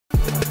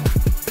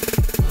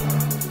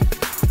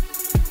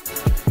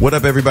What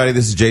up, everybody?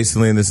 This is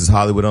Jason Lee, and this is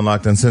Hollywood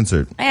Unlocked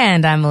UNCENSORED.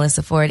 And I'm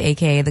Melyssa Ford,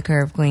 a.k.a. the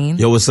Curve Queen.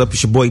 Yo, what's up?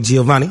 It's your boy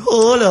Giovanni.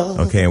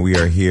 Hola. Okay, and we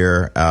are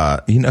here.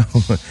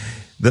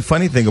 The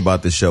funny thing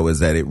about the show is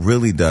that it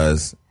really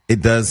does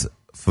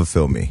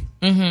fulfill me.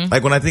 Mm-hmm.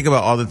 Like when I think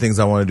about all the things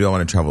I want to do, I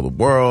want to travel the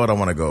world, I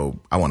want to go,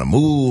 I want to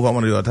move, I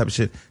want to do all type of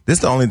shit. This is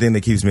the only thing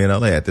that keeps me in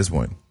LA at this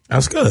point.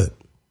 That's good.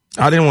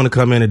 I didn't want to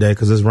come in today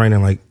because it's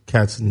raining like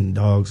cats and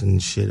dogs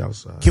and shit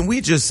outside. Can we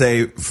just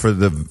say for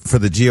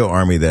the Geo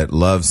Army that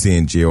loves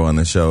seeing Geo on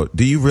the show,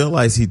 do you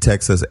realize he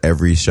texts us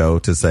every show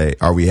to say,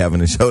 are we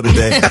having a show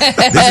today?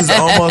 This is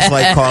almost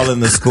like calling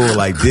the school,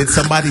 like, did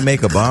somebody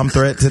make a bomb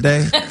threat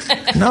today?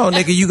 No,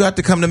 nigga, you got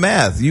to come to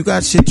math. You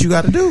got shit you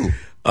got to do.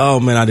 Oh,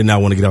 man, I did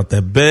not want to get out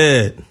that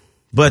bed.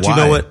 But Why? You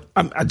know what?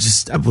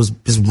 It's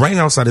raining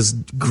outside. It's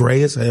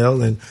gray as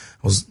hell. And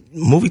it was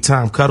movie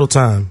time, cuddle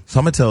time. So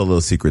I'm going to tell a little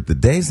secret. The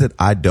days that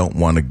I don't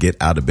want to get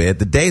out of bed,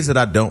 the days that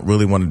I don't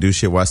really want to do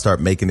shit, where I start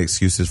making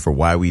excuses for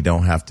why we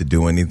don't have to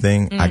do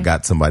anything, I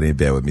got somebody in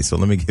bed with me. So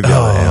let me give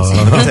y'all the answer.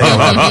 Let me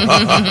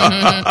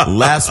tell you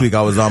last week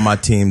I was on my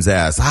team's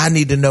ass. I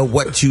need to know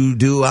what you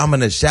do. I'm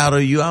going to shadow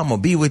you. I'm going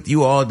to be with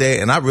you all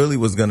day. And I really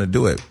was going to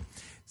do it.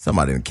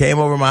 Somebody came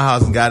over my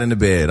house and got into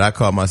bed. I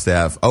called my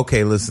staff.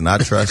 Okay, listen, I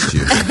trust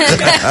you.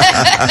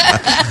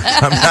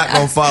 I'm not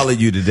going to follow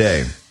you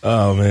today.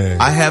 Oh,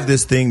 man. I have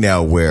this thing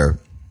now where...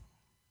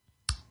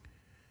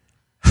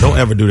 Don't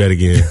ever do that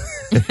again.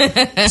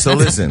 So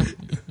listen,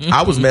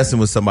 I was messing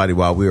with somebody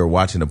while we were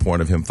watching the porn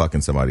of him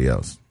fucking somebody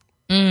else.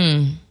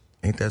 Ain't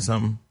that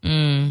something?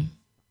 He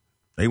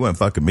wasn't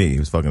fucking me. He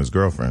was fucking his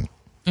girlfriend.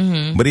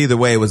 Mm-hmm. But either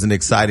way, it was an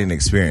exciting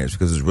experience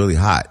because it was really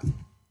hot.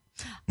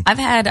 I've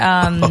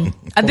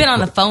I've been on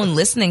the phone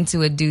listening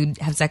to a dude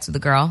have sex with a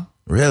girl.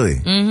 Really?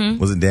 Mm-hmm.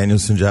 Was it Daniel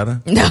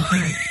Sunjata?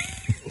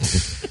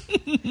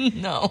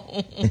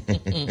 No.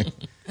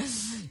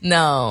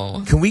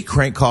 No. Can we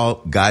crank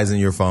call guys in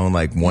your phone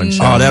like one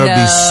shot? Oh, that would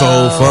be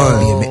so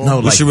fun.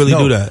 No, we should really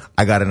do that.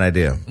 I got an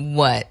idea.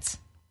 What?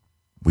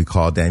 We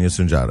call Daniel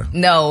Sunjata.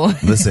 No.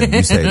 Listen,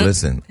 you say,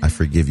 listen, I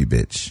forgive you,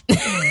 bitch.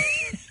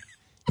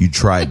 You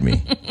tried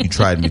me. You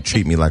tried me.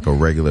 Treat me like a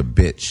regular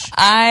bitch.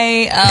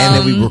 And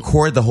then we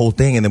record the whole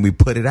thing and then we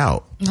put it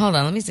out. Hold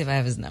on. Let me see if I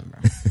have his number.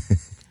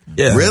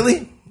 Yeah.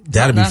 Really?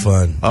 That'd be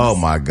fun. Oh,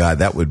 my God.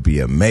 That would be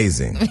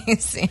amazing. Let me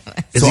see.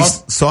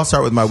 So I'll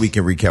start with my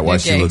weekend recap while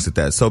she looks at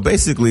that. So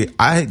basically,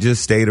 I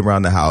just stayed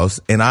around the house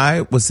and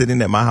I was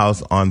sitting at my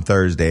house on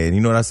Thursday. And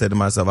you know what I said to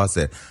myself? I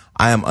said,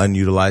 I am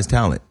unutilized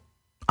talent.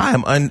 I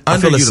am underutilized. I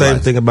feel the same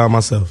thing about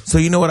myself. So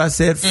you know what I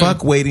said?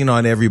 Fuck waiting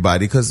on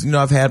everybody. Because,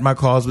 I've had my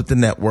calls with the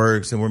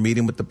networks and we're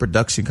meeting with the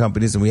production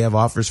companies and we have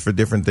offers for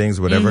different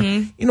things, whatever.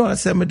 Mm-hmm. You know what I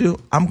said I'm going to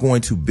do? I'm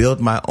going to build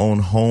my own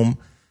home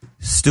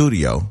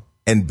studio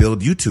and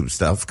build YouTube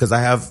stuff. Because we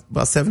have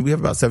about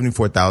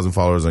 74,000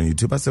 followers on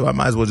YouTube. I said, well, I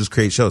might as well just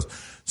create shows.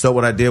 So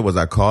what I did was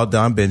I called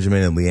Don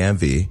Benjamin and Leanne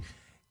V.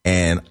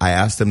 And I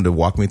asked them to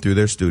walk me through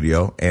their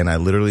studio, and I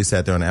literally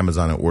sat there on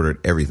Amazon and ordered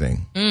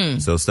everything.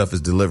 So stuff is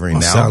delivering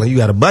now. Sound like you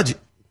got a budget.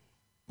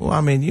 Well,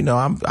 I mean,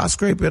 I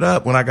scrape it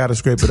up when I got to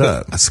scrape it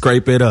up. I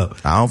scrape it up.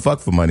 I don't fuck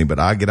for money, but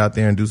I'll get out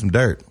there and do some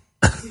dirt.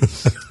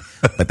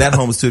 But that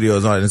home studio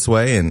is on its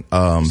way. And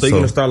so you're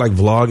going to start like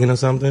vlogging or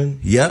something?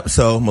 Yep.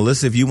 So,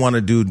 Melyssa, if you want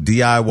to do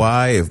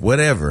DIY, if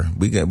whatever,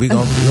 we gonna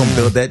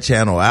build that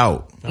channel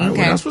out. Okay. Well,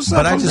 that's what's up.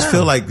 But I just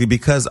feel like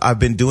because I've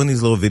been doing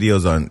these little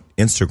videos on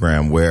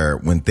Instagram where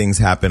when things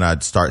happen,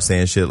 I'd start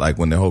saying shit like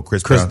when the whole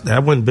Chris Brown.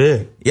 That went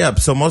big. Yeah.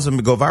 So most of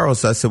them go viral.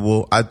 So I said,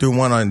 well, I threw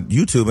one on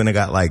YouTube and it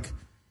got like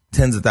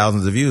tens of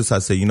thousands of views. So I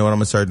said, you know what I'm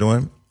going to start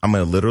doing? I'm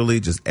going to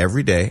literally just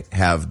every day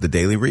have the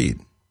daily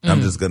read.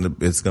 I'm just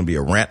it's going to be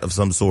a rant of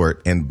some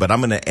sort. But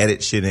I'm going to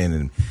edit shit in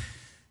and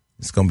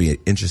it's going to be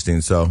interesting.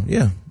 So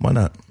yeah, why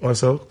not? Well,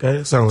 so, okay.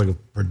 It sounds like a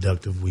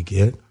productive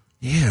weekend.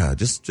 Yeah.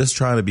 Just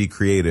trying to be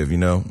creative, This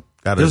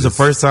was the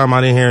first time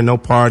I didn't hear no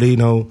party,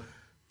 no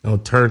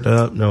turned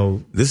up,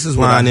 no this is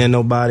flying in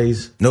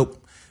nobody's.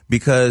 Nope.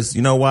 Because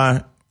you know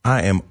why?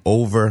 I am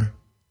over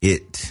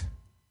it.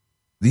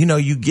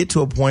 You get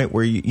to a point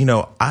where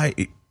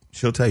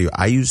she'll tell you,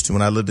 I used to,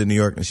 when I lived in New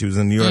York and she was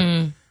in New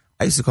York,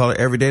 I used to call her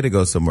every day to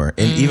go somewhere.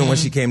 And even when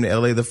she came to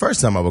LA the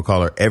first time, I would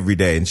call her every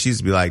day. And she used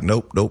to be like,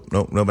 nope.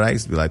 But I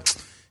used to be like,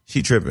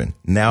 she tripping.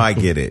 Now I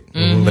get it.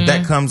 But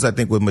that comes, I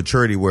think, with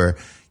maturity where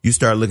you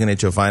start looking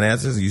at your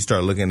finances and you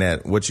start looking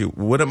at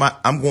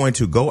I'm going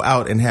to go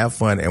out and have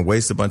fun and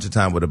waste a bunch of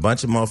time with a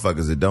bunch of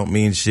motherfuckers that don't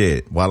mean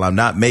shit while I'm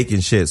not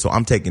making shit. So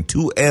I'm taking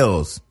 2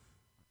 L's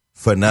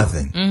for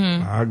nothing.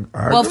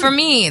 Well, for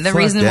me, the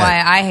reason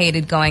why I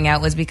hated going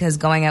out was because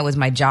going out was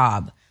my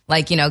job.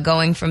 Like,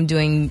 going from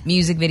doing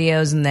music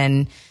videos and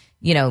then,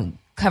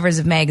 covers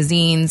of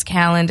magazines,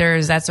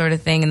 calendars, that sort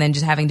of thing. And then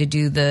just having to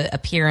do the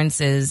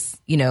appearances,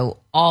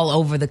 all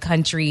over the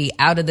country,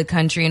 out of the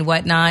country and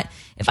whatnot.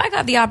 If I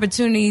got the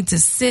opportunity to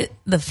sit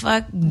the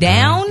fuck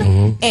down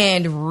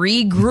and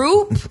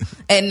regroup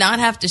and not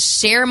have to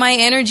share my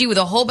energy with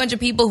a whole bunch of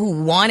people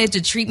who wanted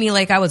to treat me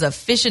like I was a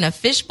fish in a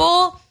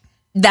fishbowl,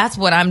 that's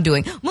what I'm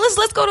doing. Melyssa,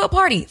 let's go to a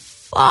party.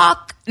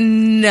 fuck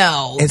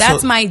no. And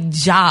that's my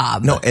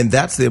job. No, and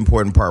that's the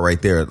important part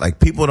right there. Like,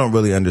 people don't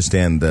really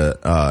understand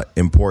the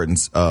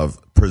importance of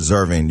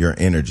preserving your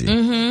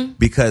energy,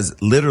 because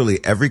literally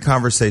every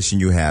conversation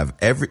you have,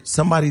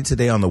 somebody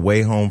today on the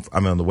way home,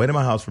 on the way to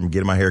my house from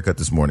getting my haircut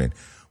this morning,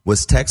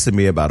 was texting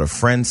me about a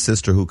friend's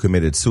sister who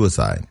committed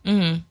suicide.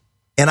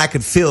 And I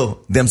could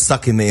feel them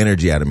sucking the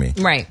energy out of me.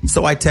 Right.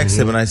 So I texted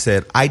him and I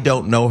said, I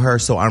don't know her,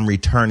 so I'm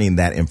returning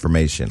that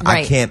information.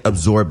 Right. I can't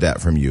absorb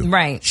that from you.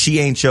 Right. She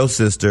ain't your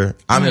sister.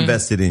 I'm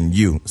invested in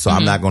you, so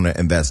I'm not going to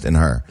invest in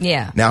her.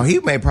 Yeah. Now, he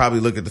may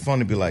probably look at the phone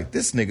and be like,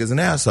 this nigga's an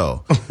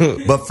asshole.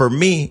 But for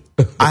me,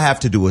 I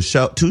have to do a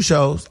show, 2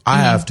 shows. I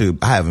have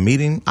a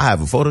meeting. I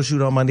have a photo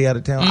shoot on Monday out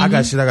of town. I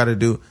got shit I got to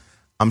do.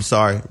 I'm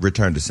sorry,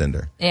 return to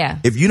sender. Yeah.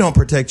 If you don't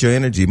protect your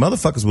energy,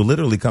 motherfuckers will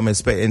literally come in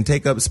and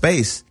take up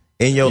space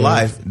in your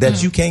life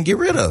that you can't get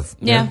rid of.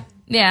 Yeah.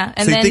 And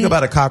so then, you think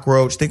about a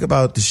cockroach, think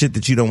about the shit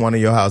that you don't want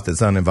in your house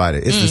that's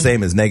uninvited. It's the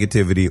same as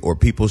negativity or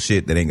people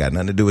shit that ain't got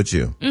nothing to do with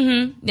you.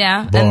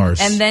 Yeah. Bars.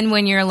 And then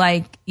when you're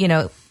like,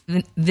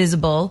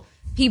 visible,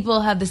 people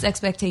have this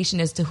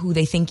expectation as to who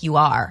they think you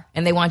are,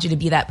 and they want you to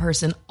be that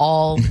person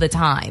all the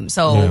time.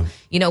 So,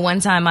 one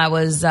time I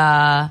was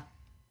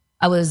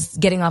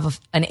getting off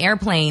of an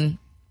airplane,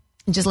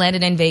 just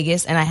landed in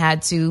Vegas, and I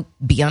had to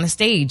be on a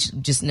stage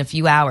just in a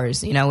few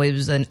hours. It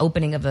was an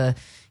opening of a,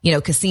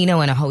 casino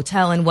and a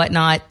hotel and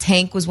whatnot.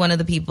 Tank was one of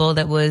the people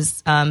that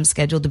was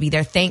scheduled to be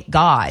there. Thank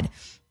God.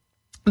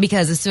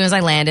 Because as soon as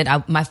I landed,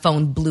 my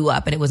phone blew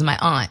up, and it was my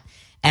aunt.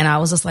 And I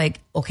was just like,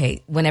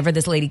 okay, whenever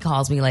this lady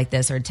calls me like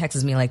this or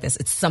texts me like this,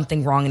 it's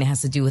something wrong, and it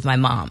has to do with my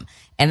mom.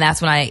 And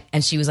that's when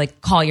and she was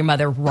like, call your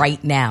mother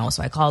right now.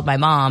 So I called my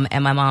mom,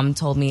 and my mom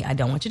told me, I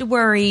don't want you to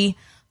worry,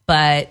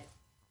 but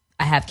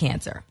I have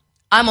cancer.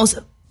 I almost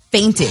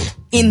fainted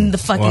in the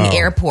fucking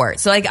airport.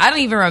 So I don't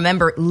even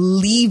remember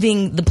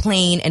leaving the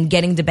plane and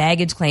getting to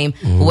baggage claim.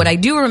 But what I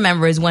do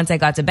remember is once I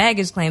got to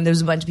baggage claim, there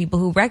was a bunch of people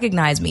who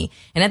recognized me.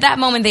 And at that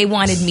moment, they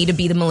wanted me to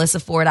be the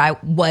Melyssa Ford I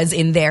was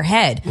in their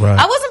head. Right.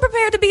 I wasn't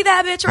prepared to be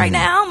that bitch right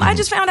now. I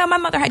just found out my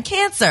mother had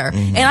cancer.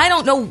 And I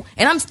don't know.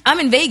 And I'm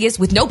in Vegas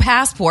with no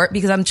passport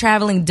because I'm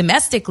traveling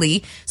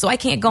domestically. So I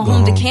can't go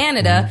home to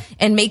Canada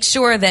and make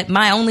sure that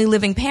my only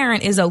living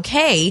parent is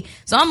okay.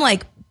 So I'm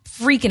like,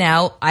 freaking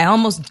out. I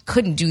almost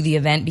couldn't do the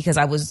event because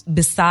I was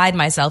beside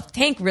myself.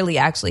 Tank really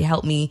actually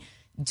helped me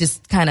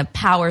just kind of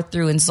power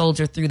through and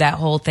soldier through that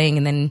whole thing.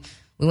 And then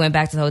we went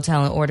back to the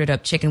hotel and ordered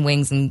up chicken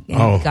wings and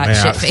got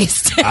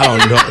shit-faced.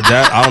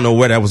 I don't know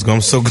where that was going.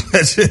 I'm so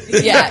glad.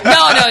 Yeah.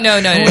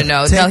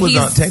 No.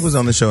 Tank was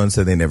on the show and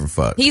said they never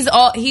fucked. He's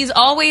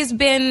always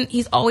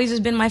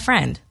just been my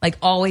friend. Like,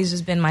 always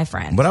just been my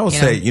friend. But I will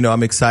say,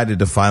 I'm excited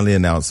to finally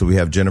announce that we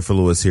have Jennifer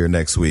Lewis here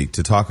next week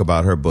to talk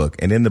about her book.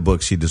 And in the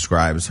book, she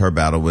describes her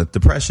battle with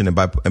depression and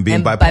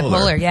being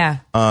bipolar. Yeah.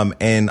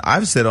 And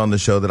I've said on the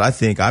show that I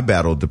think I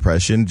battled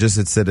depression, just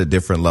it's at a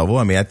different level.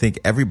 I mean, I think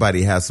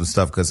everybody has some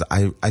stuff, because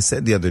I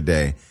said the other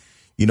day,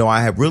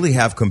 I really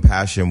have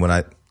compassion when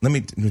let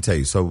me tell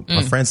you. So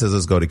my friend says,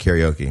 let's go to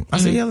karaoke. I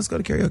said, yeah, let's go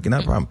to karaoke.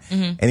 Not a problem.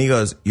 And he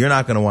goes, you're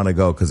not going to want to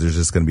go because there's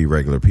just going to be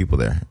regular people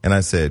there. And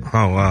I said,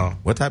 oh, wow.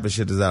 What type of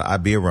shit is that? I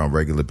be around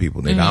regular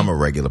people. Nigga, I'm a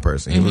regular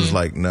person. He was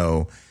like,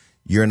 no,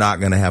 you're not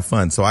going to have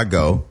fun. So I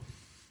go,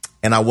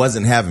 and I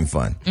wasn't having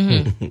fun.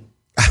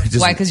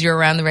 Why? Because you're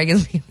around the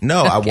regular people?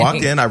 No, I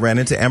walked in. I ran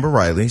into Amber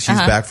Riley. She's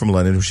back from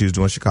London. She was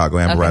doing Chicago.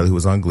 Amber Riley, who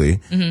was on Glee.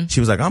 She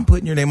was like, I'm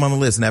putting your name on the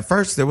list. And at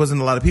first, there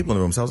wasn't a lot of people in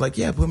the room. So I was like,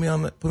 yeah, put me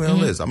on the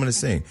list. I'm going to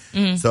sing.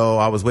 So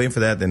I was waiting for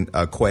that. Then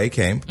Quay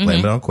came. Blame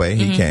it on Quay.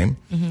 He came.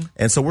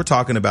 And so we're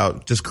talking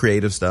about just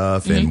creative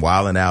stuff and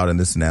wilding out and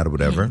this and that or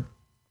whatever.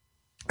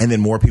 And then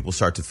more people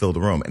start to fill the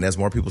room. And as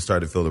more people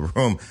started to fill the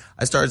room,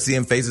 I started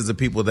seeing faces of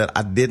people that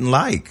I didn't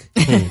like.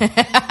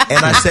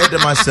 And I said to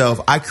myself,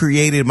 I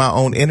created my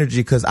own energy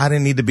because I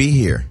didn't need to be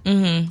here.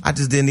 I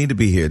just didn't need to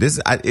be here.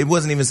 It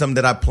wasn't even something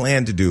that I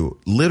planned to do.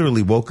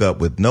 Literally woke up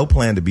with no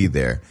plan to be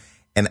there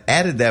and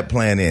added that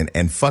plan in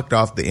and fucked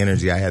off the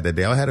energy I had that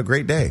day. I had a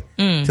great day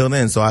till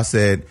then. So I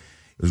said,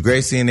 it was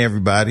great seeing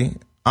everybody.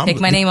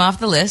 Take my name off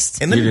the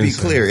list. And let me be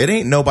clear. It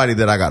ain't nobody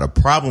that I got a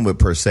problem with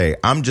per se.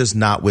 I'm just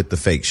not with the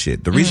fake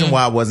shit. The reason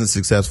why I wasn't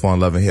successful in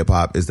Love and Hip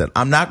Hop is that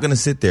I'm not going to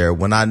sit there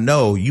when I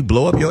know you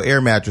blow up your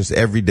air mattress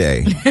every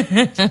day.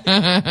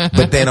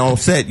 But then on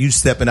set, you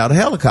stepping out a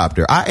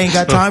helicopter. I ain't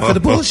got time for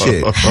the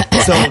bullshit.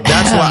 So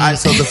that's why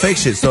so the fake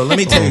shit. So let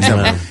me tell you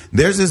something.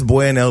 There's this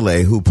boy in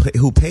LA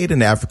who paid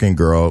an African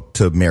girl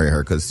to marry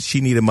her because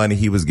she needed money.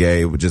 He was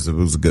gay. It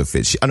was a good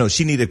fit.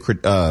 She needed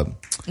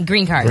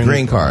green card.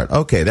 Green card.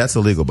 Okay, that's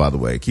illegal, by the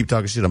way. Keep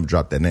talking shit, I'm gonna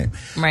drop that name.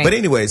 Right. But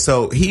anyway,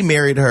 so he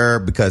married her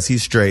because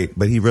he's straight,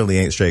 but he really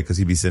ain't straight because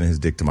he be sending his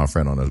dick to my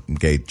friend on a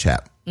gay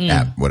chat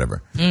app,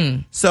 whatever.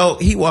 So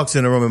he walks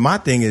in the room, and my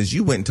thing is,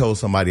 you went and told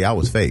somebody I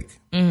was fake.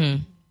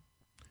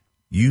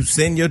 You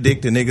send your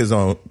dick to niggas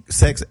on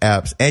sex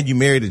apps, and you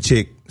married a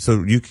chick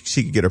so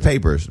she could get her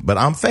papers, but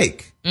I'm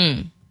fake.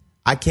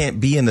 I can't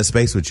be in the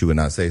space with you and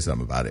not say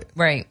something about it.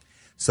 Right.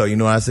 So you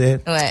know what I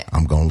said? What?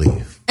 I'm gonna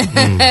leave.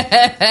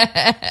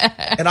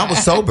 And I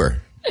was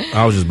sober.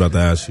 I was just about to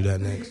ask you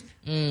that next.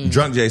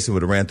 Drunk Jason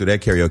would have ran through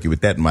that karaoke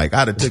with that mic.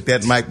 I'd have took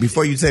that mic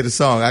before you say the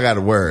song. I got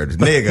a word,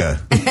 nigga.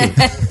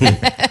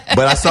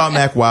 But I saw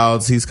Mac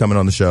Wilds. He's coming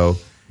on the show.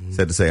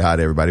 Said to say hi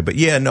to everybody. But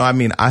yeah, no, I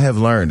mean, I have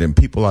learned, and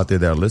people out there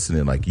that are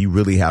listening, like, you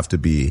really have to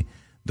be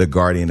the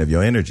guardian of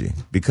your energy,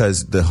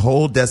 because the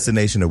whole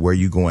destination of where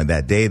you going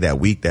that day, that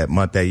week, that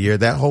month, that year,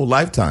 that whole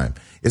lifetime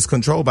is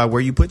controlled by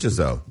where you put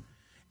yourself.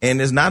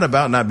 And it's not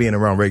about not being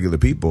around regular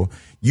people.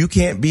 You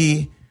can't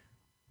be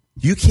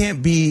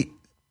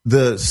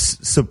the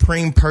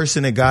supreme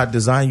person that God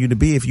designed you to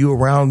be if you're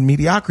around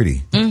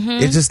mediocrity.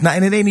 It's just not,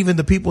 and it ain't even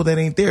the people that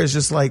ain't there. It's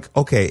just like,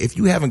 okay, if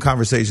you having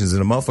conversations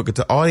and a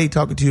motherfucker, all they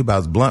talking to you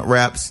about is blunt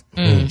raps,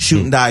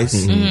 shooting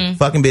dice,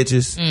 fucking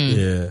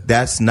bitches,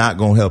 that's not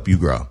going to help you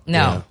grow.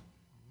 No,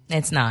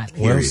 it's not.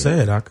 Well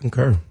said. I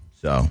concur.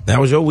 So that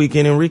was your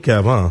weekend in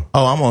recap, huh?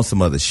 Oh, I'm on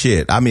some other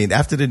shit. I mean,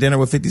 after the dinner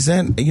with 50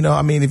 Cent, you know,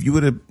 I mean, if you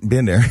would have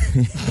been there.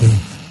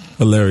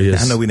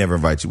 Hilarious. I know we never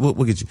invite you. We'll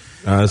get you.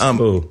 That's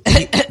cool.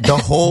 The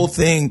whole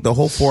thing, the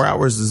whole 4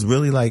 hours is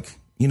really like,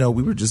 you know,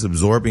 we were just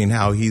absorbing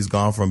how he's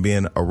gone from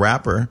being a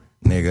rapper,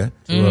 nigga,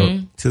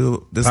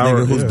 to this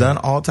nigga who's done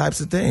all types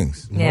of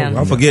things. Yeah.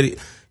 I forget it.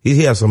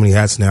 He has so many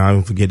hats now. I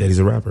even forget that he's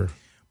a rapper.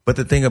 But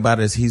the thing about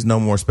it is he's no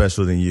more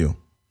special than you.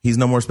 He's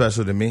no more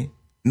special than me.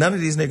 None of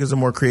these niggas are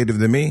more creative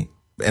than me.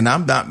 And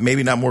I'm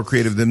maybe not more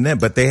creative than them,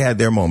 but they had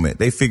their moment.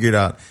 They figured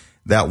out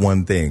that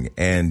one thing.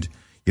 And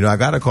you know, I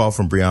got a call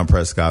from Breon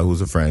Prescott, who's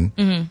a friend,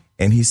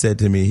 and he said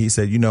to me,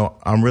 you know,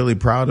 I'm really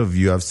proud of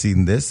you. I've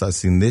seen this.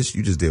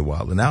 You just did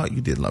Wild 'N Out.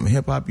 You did Love and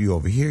Hip Hop. You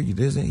over here. You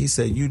did. He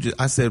said,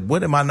 I said,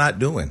 what am I not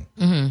doing?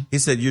 He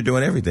said, you're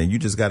doing everything. You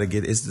just got to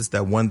it's just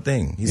that one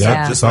thing. He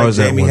said, just like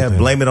Jamie had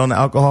blame it on the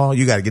alcohol,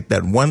 you got to get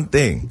that one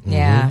thing.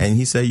 Yeah. And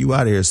he said, you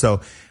out of here.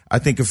 So I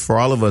think if for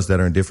all of us that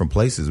are in different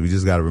places, we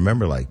just got to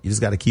remember, like, you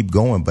just got to keep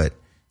going. But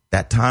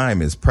that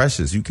time is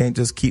precious. You can't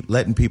just keep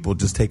letting people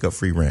just take up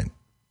free rent.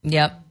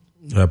 Yep.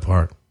 That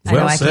part. I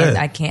know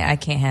I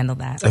can't handle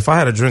that. If I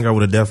had a drink, I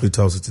would have definitely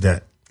toasted to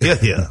that.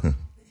 Yeah.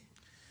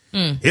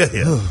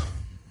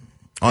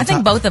 I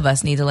think both of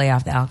us need to lay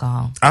off the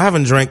alcohol. I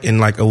haven't drank in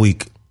like a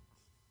week.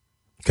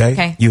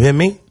 Okay. You hear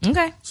me?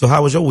 Okay. So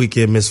how was your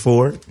weekend, Miss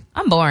Ford?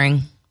 I'm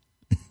boring.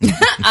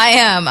 I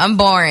am. I'm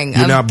boring.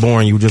 You're not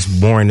boring. You were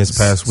just boring this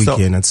past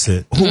weekend. That's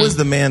it. Who is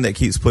the man that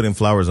keeps putting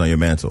flowers on your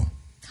mantle?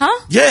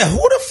 Huh? Yeah, who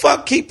the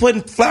fuck keep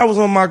putting flowers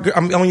on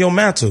on your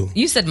mantle?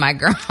 You said my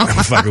girl.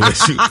 I'm fucking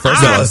with you.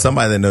 First of all,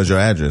 somebody that knows your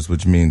address,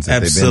 which means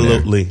that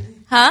absolutely. They've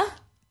been there.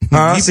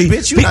 Huh? See,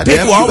 bitch, you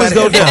people always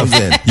go down.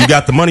 You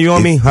got the money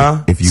on me,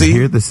 huh? If you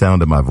hear the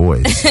sound of my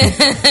voice,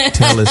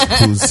 tell us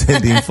who's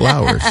sending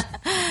flowers.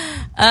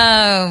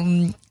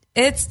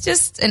 It's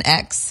just an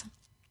ex.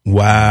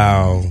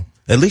 Wow.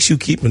 At least you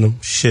keeping them.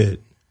 Shit.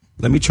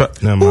 Let me try.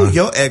 Never mind. Ooh,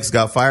 your ex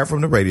got fired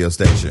from the radio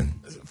station.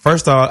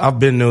 First off, I've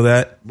been knew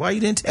that. Why you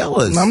didn't tell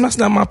us? No, that's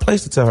not my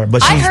place to tell her.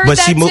 But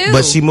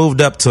she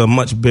moved up to a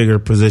much bigger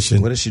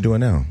position. What is she doing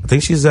now? I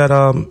think she's at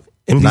NBC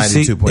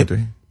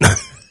 92.3.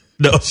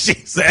 No,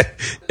 she's at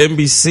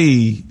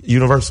NBC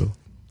Universal.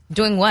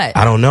 Doing what?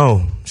 I don't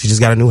know. She just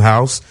got a new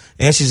house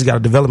and she just got a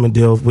development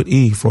deal with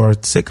E for a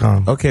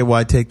sitcom. Okay, well,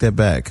 I take that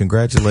back.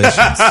 Congratulations.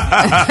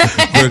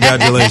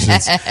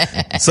 Congratulations.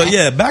 So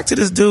yeah, back to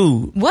this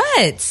dude.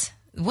 What?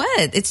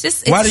 It's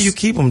just. Why do you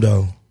keep him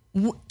though?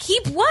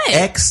 Keep what?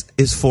 X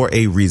is for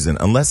a reason.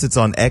 Unless it's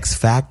on X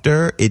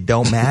Factor, it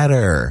don't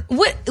matter.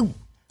 What?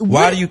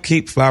 Why do you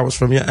keep flowers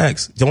from your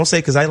ex? Don't say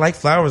because I like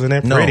flowers and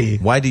they're pretty.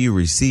 Why do you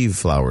receive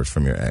flowers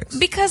from your ex?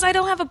 Because I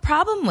don't have a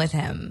problem with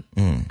him.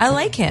 I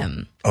like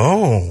him.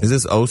 Oh. Is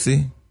this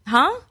OC?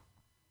 Huh?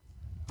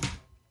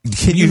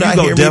 Can you not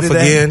go hear deaf me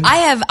today? again? I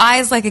have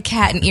eyes like a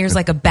cat and ears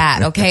like a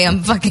bat, okay?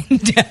 I'm fucking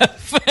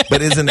deaf.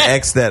 But is an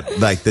ex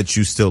that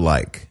you still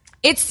like?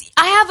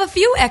 I have a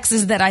few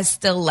exes that I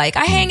still like.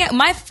 I hang out.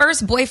 My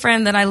first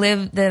boyfriend that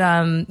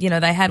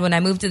that I had when I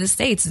moved to the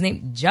States, his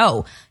name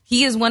Joe.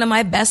 He is one of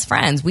my best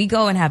friends. We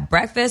go and have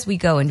breakfast. We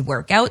go and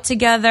work out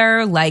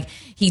together. Like,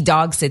 he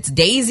dog sits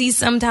Daisy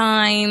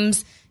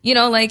sometimes. You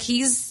know, like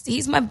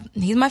he's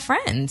my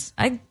friend.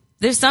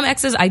 There's some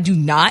exes I do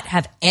not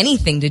have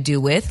anything to do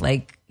with,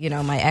 like, you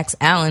know, my ex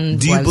Alan.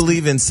 Do you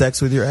believe in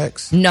sex with your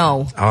ex?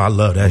 No. Oh, I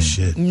love that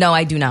shit. No,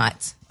 I do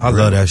not. I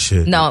love that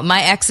shit. No,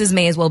 my exes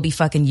may as well be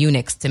fucking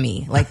eunuchs to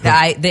me. Like,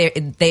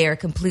 they are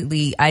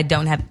completely. I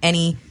don't have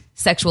any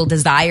sexual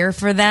desire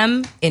for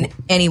them in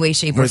any way,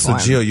 shape, or form.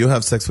 So, Jill, you'll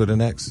have sex with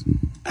an ex?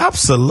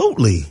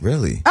 Absolutely.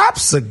 Really?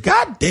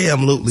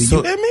 Absolutely. So,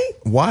 you hear me?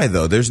 Why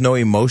though? There's no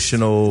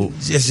emotional.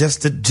 It's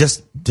just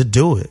to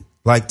do it.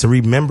 Like, to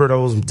remember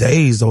those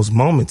days, those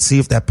moments, see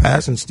if that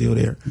passion's still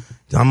there.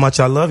 How much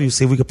I love you.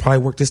 See if we could probably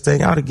work this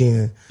thing out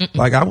again.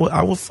 Like, I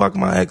would fuck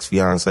my ex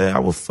fiance. I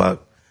would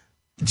fuck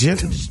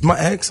my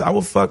ex. I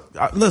would fuck.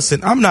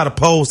 Listen, I'm not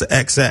opposed to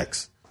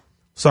XX.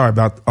 Sorry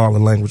about all the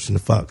language and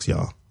the fucks,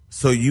 y'all.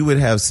 So you would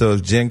have. So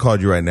if Jen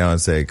called you right now and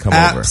say, "Come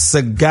over,"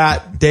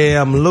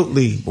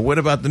 Abso-goddamn-lutely. But what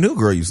about the new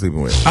girl you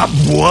sleeping with?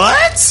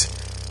 What?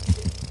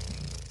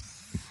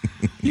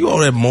 You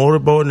on that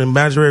motorboat and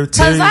imaginary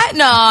tears? Son,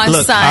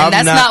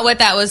 that's not what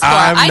that was for.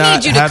 I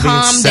need you to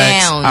calm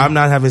down. I'm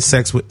not having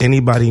sex with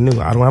anybody new.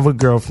 I don't have a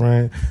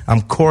girlfriend.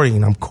 I'm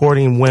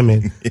courting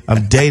women.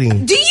 I'm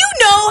dating. Do you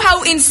know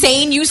how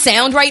insane you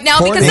sound right now?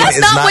 Because that's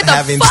not what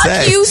the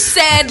fuck you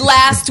said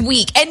last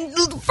week. And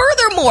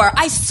furthermore,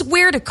 I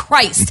swear to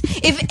Christ,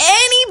 if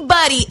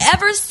anybody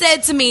ever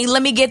said to me,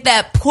 let me get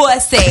that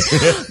pussy,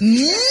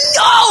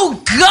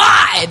 no,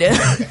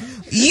 God.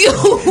 You. She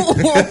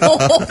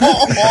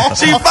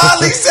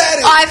finally said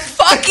it. I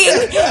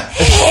fucking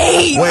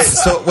hate.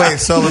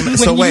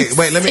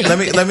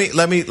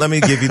 Let me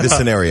give you the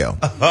scenario.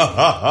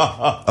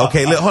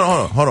 Okay,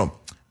 hold on.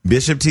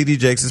 Bishop T.D.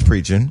 Jakes is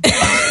preaching.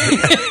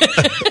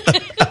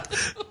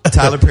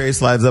 Tyler Perry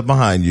slides up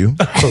behind you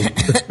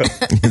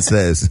and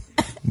says,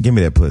 "Give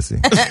me that pussy."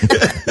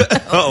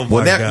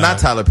 Not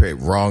Tyler Perry.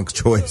 Wrong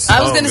choice. I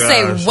was going to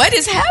say, what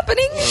is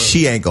happening?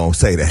 She ain't going to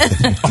say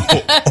that.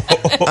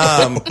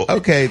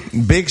 Okay,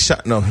 big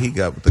shot. No, he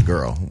got with the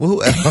girl.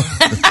 Who else?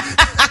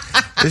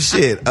 This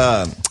shit.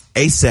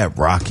 ASAP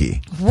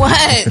Rocky.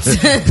 What?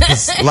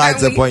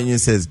 Slides up on you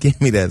and says, "Give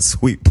me that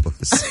sweet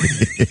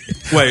pussy."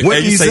 Wait,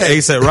 what you say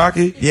ASAP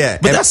Rocky? Yeah.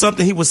 But that's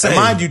something he was saying.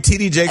 Mind you,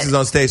 T.D. Jakes is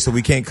on stage, so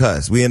we can't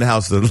cuss. We in the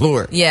house of the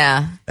Lord.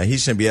 Yeah. And he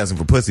shouldn't be asking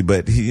for pussy,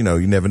 but you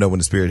never know when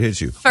the spirit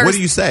hits you. First, what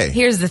do you say?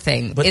 Here's the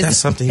thing. But that's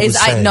something he was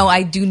saying. No,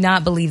 I do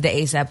not believe that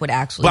ASAP would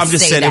actually say that. I'm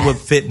just saying it would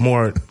fit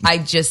more. I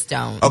just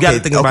don't. Okay, you gotta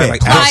think about it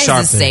like Plies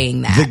is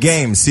saying that. The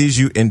Game sees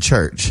you in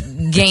church.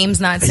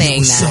 Game's not saying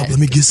what's that. Up? Let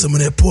me get some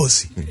of that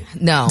pussy.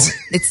 No.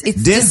 It's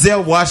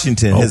Denzel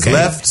Washington has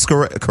left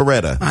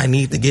Coretta. I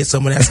need to get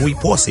some of that sweet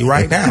pussy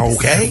right now,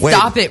 okay?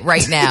 Stop it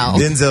right now.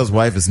 Denzel's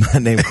wife is not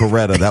named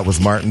Coretta. That was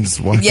Martin's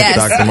wife. Yes.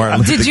 Dr. Martin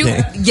Luther Did you?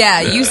 King. Yeah,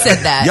 you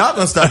said that. Y'all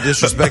gonna stop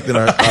disrespecting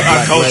our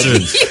black culture.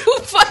 legends. You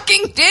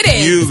fucking did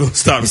it. You gonna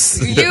stop.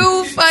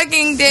 You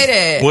fucking did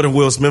it. What if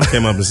Will Smith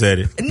came up and said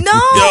it?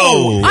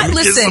 No.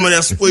 Get some of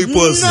that sweet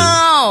pussy.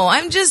 No,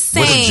 I'm just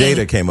saying. What if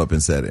Jada came up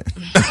and said it?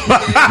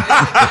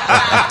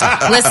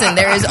 Listen,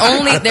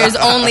 there's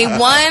only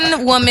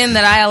one woman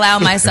that I allow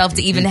myself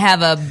to even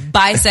have a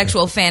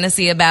bisexual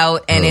fantasy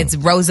about, and it's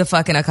Rosa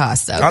fucking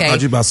Acosta. Okay? I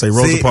thought you about to say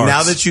Rosa Parks.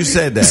 Now that you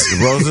said that,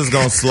 Rosa's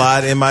gonna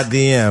slide in my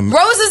DM.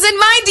 Rosa's in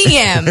my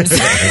DMs.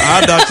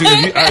 I thought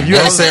you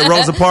had said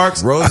Rosa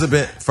Parks. Rosa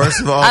been,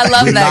 first of all, I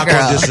love we're that not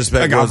girl. gonna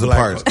disrespect Rosa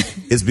Parks.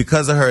 It's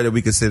because of her that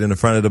we could sit in the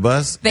front of the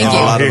bus. Thank and you.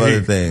 a lot of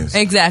other things.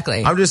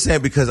 Exactly. I'm just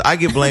saying because I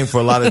get blamed for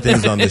a lot of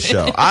things on this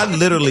show. I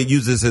literally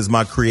use this as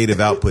my creative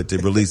output to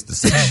release the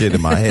sick shit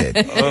in my head.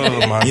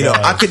 Oh my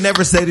God. I could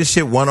never say this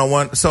shit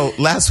one-on-one. So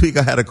last week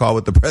I had a call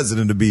with the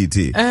president of BET.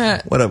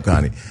 What up,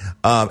 Connie?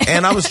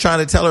 And I was trying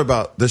to tell her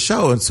about the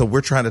show, and so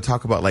we're trying to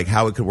talk about like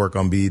how it could work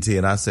on BET.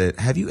 And I said,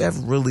 "Have you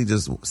ever really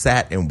just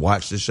sat and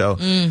watched the show?"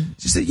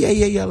 She said,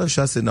 "Yeah, I love the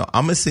show." I said, "No,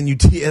 I'm gonna send you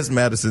T.S.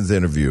 Madison's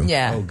interview.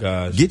 Yeah. Oh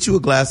gosh. Get you a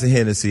glass of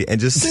Hennessy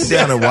and just sit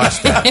down and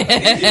watch that.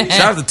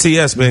 Shout out to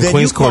T.S. man. Then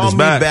Queen's you call Court is me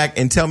back.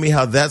 and tell me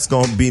how that's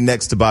gonna be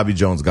next to Bobby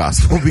Jones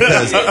Gospel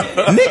because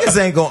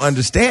niggas ain't gonna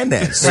understand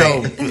that."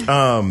 So,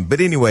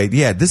 but anyway,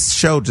 yeah, this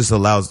show just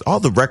allows all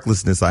the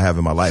recklessness I have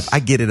in my life. I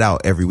get it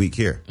out every week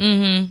here.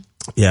 Mm-hmm.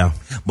 Yeah.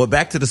 But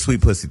back to the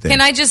sweet pussy thing.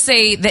 Can I just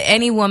say that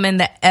any woman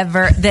that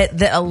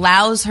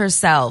allows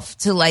herself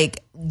to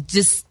like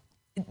just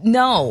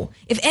no,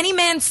 if any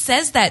man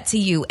says that to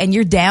you and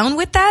you're down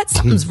with that,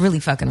 something's really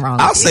fucking wrong.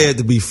 I'll say it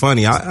to be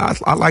funny.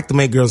 I like to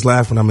make girls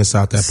laugh when I miss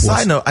out that pussy.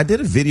 Side note, I did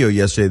a video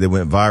yesterday that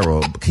went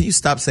viral. Can you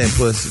stop saying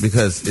puss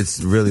because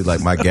it's really like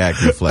my gag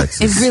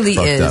reflex. It really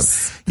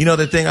is. Up.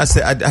 The thing I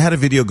said, I had a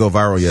video go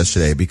viral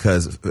yesterday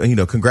because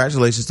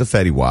congratulations to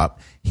Fetty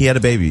Wap. He had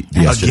a baby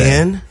yesterday.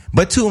 Again?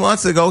 But 2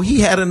 months ago, he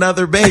had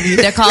another baby.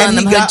 They're calling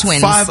them hood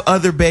twins. 5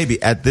 other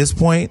baby. At this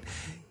point,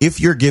 if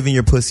you're giving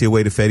your pussy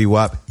away to Fetty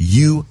Wap,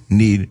 you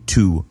need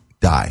to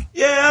die.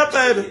 Yeah,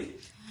 baby.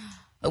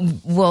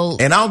 Well,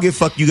 and I don't give a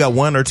fuck. You got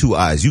 1 or 2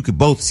 eyes. You could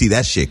both see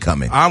that shit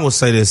coming. I will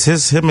say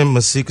this: him and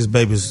Masika's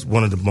baby is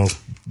one of the most.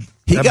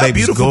 He got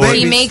beautiful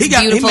babies. He makes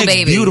beautiful he makes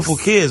babies. Beautiful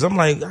kids. I'm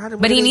like,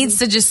 but he needs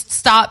to just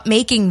stop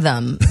making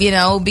them.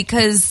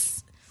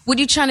 Because what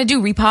are you trying to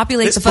do?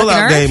 Repopulate the fucking earth?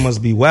 His pull-out game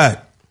must be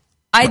whack.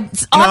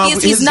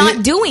 Obviously, he's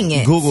not doing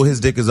it. Google his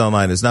dick is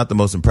online. It's not the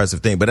most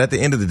impressive thing, but at the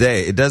end of the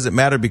day, it doesn't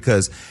matter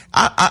because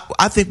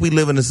I think we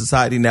live in a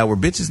society now where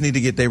bitches need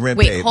to get their rent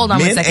paid. Wait, hold on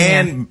Men a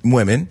second and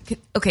women.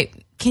 Okay,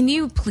 can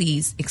you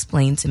please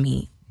explain to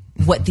me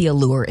what the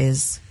allure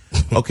is?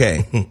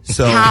 Okay,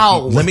 so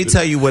How? Let me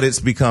tell you what it's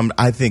become.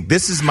 I think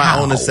this is my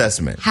own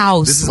assessment.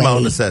 This is my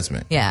own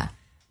assessment. Yeah.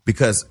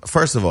 Because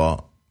first of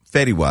all,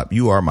 Fetty Wap,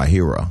 you are my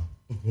hero.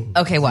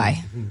 Okay,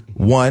 why?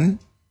 1,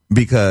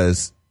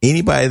 because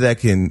anybody that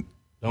can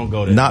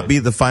not be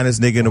the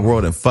finest nigga in the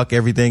world and fuck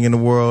everything in the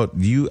world,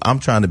 I'm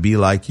trying to be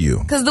like you.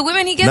 Because the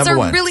women he gets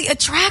are really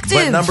attractive.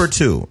 But number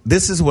 2,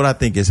 this is what I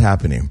think is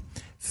happening.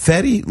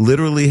 Fetty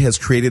literally has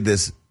created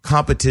this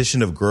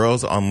competition of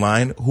girls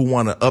online who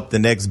want to up the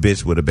next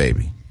bitch with a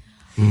baby.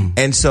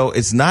 And so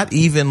it's not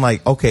even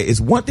like, okay,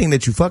 it's one thing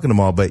that you fucking them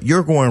all, but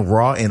you're going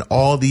raw in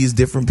all these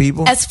different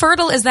people. As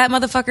fertile as that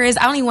motherfucker is,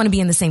 I don't even want to be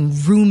in the same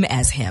room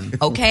as him,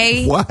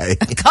 okay? Why?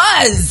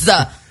 Because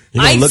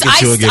You're gonna look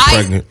at you and get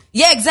pregnant.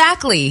 Yeah,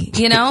 exactly.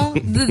 You know,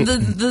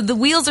 the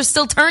wheels are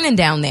still turning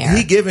down there.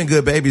 He giving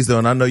good babies though,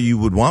 and I know you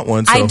would want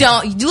one. So. I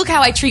don't. Look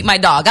how I treat my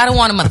dog. I don't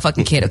want a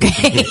motherfucking kid,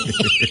 okay?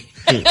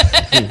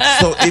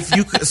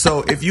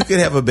 So if you could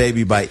have a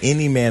baby by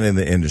any man in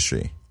the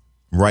industry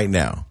right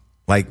now,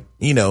 like,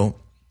 you know,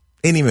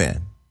 any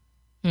man,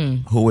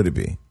 who would it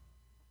be?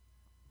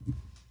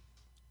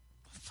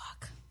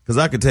 Because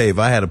I could tell you, if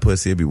I had a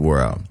pussy, it'd be wore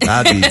out.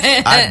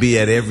 I'd be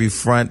at every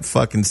front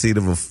fucking seat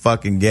of a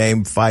fucking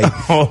game, fight,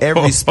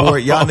 every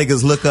sport. Y'all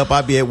niggas look up,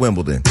 I'd be at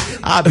Wimbledon.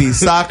 I'd be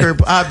soccer.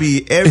 I'd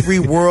be every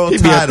world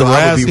title.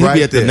 I would be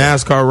right at the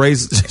NASCAR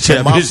race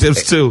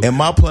championships too. And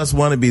my plus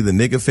one would be the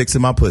nigga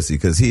fixing my pussy,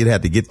 because he'd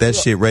have to get that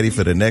shit ready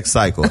for the next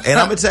cycle. And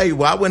I'm gonna tell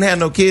you, I wouldn't have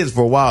no kids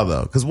for a while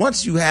though, because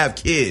once you have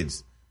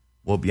kids,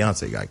 well,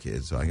 Beyonce got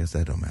kids, so I guess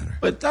that don't matter.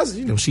 But that's,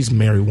 you know, she's a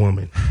married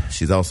woman.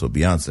 She's also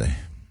Beyonce.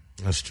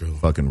 That's true.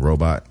 Fucking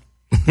robot.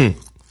 So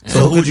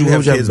who would you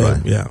have kids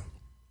by? Yeah.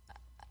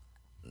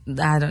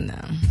 I don't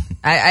know.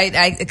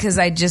 Because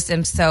I just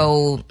am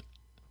so.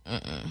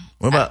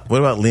 What about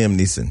Liam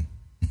Neeson?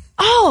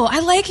 Oh, I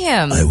like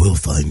him. I will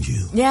find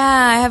you. Yeah,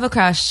 I have a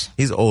crush.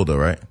 He's older,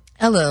 right?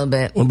 A little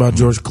bit. What about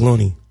George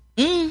Clooney?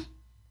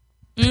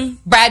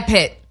 Brad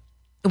Pitt.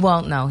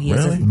 Well, no, he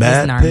is he's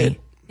Brad an army.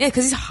 Pitt? Yeah,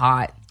 because he's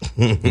hot.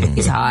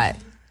 He's hot.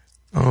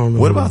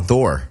 What about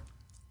Thor?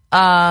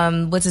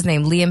 What's his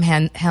name? Liam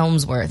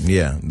Helmsworth.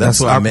 Yeah,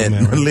 that's what I meant.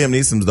 Aquaman, right? Liam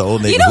Neeson's the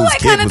old nigga. You know whose what I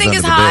kid kind of was think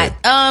is under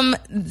the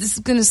hot? bed. This is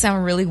gonna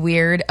sound really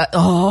weird.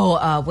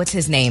 What's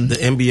his name? The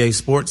NBA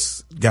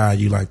sports guy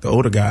you like, the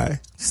older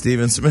guy.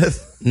 Steven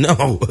Smith.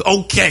 No.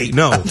 Okay,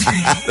 no.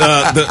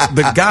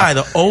 The guy,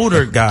 the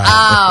older guy.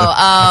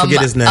 I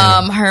forget his name.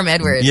 Herm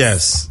Edwards.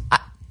 Yes.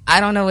 I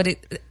don't know what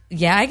it.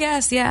 Yeah, I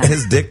guess. Yeah.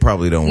 His dick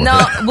probably don't work.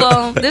 No,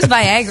 well, there's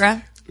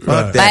Viagra.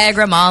 Fuck that.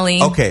 Viagra,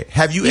 Molly. Okay,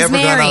 have you ever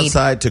gone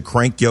outside to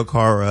crank your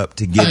car up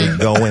to get it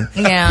going?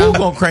 Yeah. Who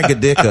gonna crank a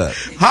dick up?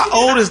 How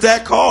old is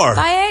that car?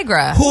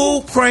 Viagra.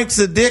 Who cranks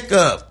a dick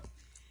up?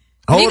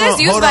 Have you guys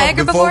used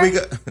Viagra before?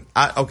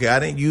 I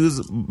didn't use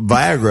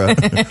Viagra,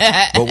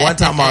 but one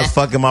time I was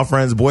fucking my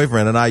friend's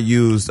boyfriend and I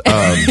used.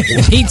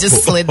 He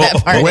just slid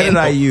that part. What did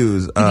I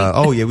use?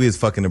 We was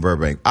fucking in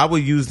Burbank. I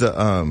would use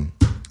the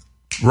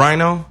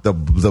Rhino, the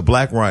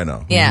black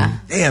Rhino. Yeah.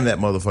 Damn, that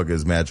motherfucker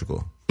is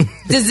magical.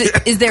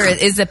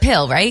 Is a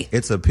pill, right?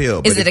 It's a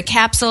pill. Is it a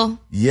capsule?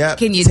 Yep.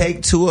 Can you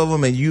take 2 of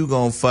them and you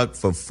gonna fuck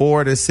for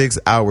 4 to 6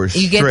 hours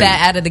straight? You get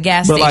that out of the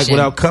gas but station. like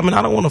without coming,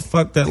 I don't want to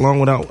fuck that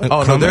long without.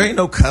 Oh no, there ain't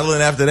no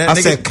cuddling after that. I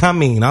said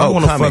coming. I don't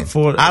want to fuck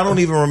for it. I don't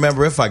even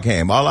remember if I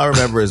came. All I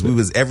remember is we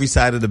was every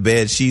side of the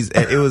bed.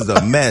 It was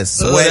a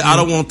mess. I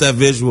don't want that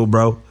visual,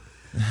 bro.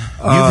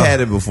 You've had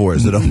it before,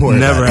 so don't worry.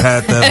 Never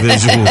had that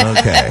visual.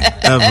 Okay.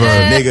 Ever.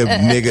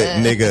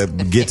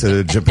 Nigga, get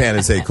to Japan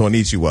and say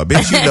konnichiwa.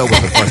 Bitch, you know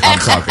what the fuck I'm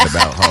talking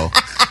about, ho.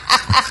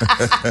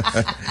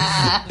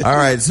 All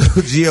right, so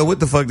Gio, what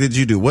the fuck did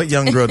you do? What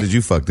young girl did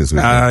you fuck this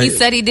week? He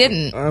said he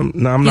didn't. I'm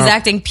He's not,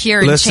 acting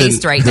pure and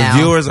chaste right the now.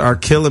 The viewers are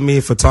killing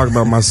me for talking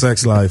about my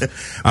sex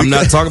life. I'm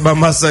not talking about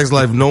my sex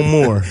life no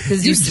more.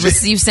 Because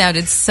you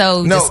sounded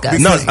so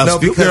disgusting. A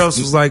few girls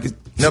was like...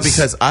 No,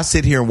 because I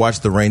sit here and watch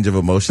the range of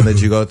emotion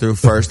that you go through.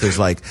 First, there's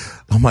like,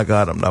 oh my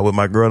God, I'm not with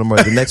my girl anymore.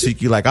 The next week,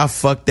 you're like, I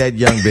fucked that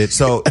young bitch.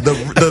 So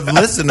the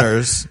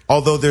listeners,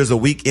 although there's a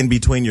week in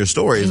between your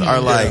stories, are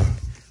like,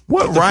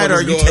 what ride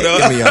are you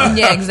taking me on?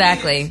 Yeah,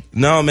 exactly.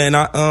 No, man.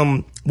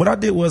 What I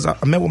did was I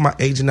met with my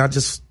agent. I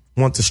just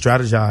want to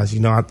strategize,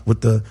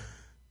 with the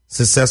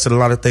success of a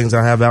lot of things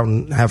I have out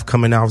and have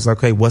coming out. I was like,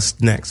 okay, what's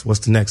next?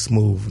 What's the next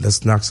move?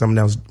 Let's knock some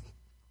of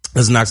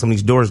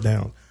these doors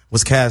down.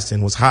 What's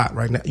casting? What's hot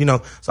right now?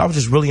 So I was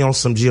just really on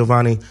some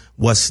Giovanni.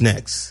 What's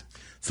next?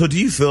 So do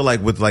you feel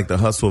like with like the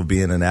hustle of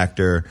being an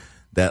actor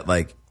that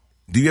like,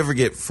 do you ever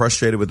get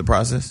frustrated with the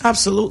process?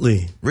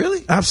 Absolutely.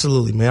 Really?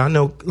 Absolutely, man. I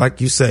know,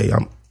 like you say, I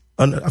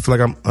feel like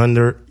I'm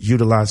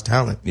underutilized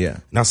talent. Yeah.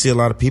 And I see a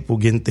lot of people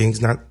getting things,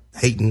 not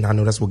hating. I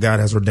know that's what God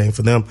has ordained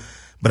for them.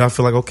 But I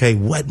feel like, okay,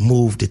 what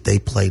move did they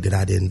play that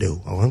I didn't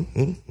do?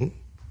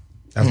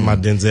 That's my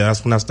Denzel.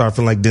 That's when I start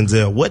feeling like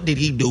Denzel. What did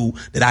he do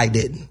that I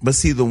didn't? But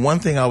see, the one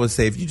thing I would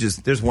say,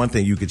 there's one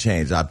thing you could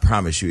change. I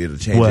promise you it'll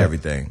change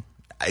everything.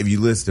 If you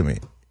listen to me.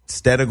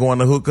 Instead of going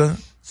to hookah,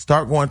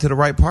 start going to the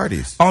right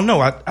parties. Oh, no,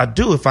 I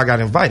do if I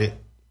got invited.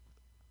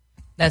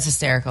 That's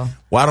hysterical.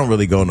 Well, I don't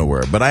really go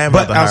nowhere, but I am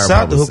But about to hire a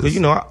outside the publicist.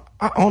 hookah,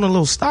 I own a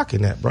little stock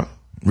in that, bro.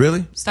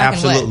 Really?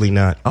 Absolutely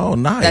not. Oh,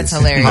 nice. That's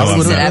hilarious.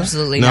 He said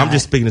absolutely no, not. I'm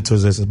just speaking into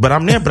existence. But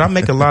I'm there, but I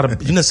make a lot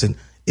of, listen,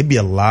 it'd be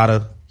a lot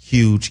of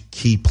huge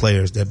key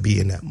players that be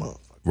in that motherfucker.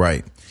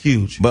 Right.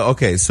 Huge. But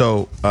okay,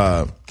 so,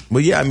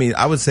 yeah, I mean,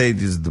 I would say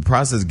the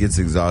process gets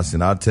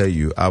exhausting. I'll tell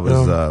you, I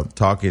was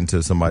talking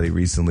to somebody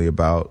recently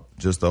about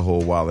just the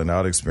whole wilding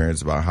out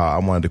experience about how I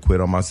wanted to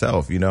quit on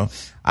myself. You know,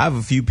 I have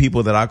a few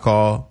people that I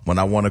call when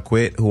I want to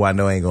quit who I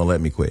know ain't gonna let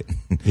me quit.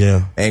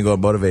 Yeah, ain't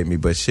gonna motivate me.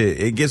 But shit,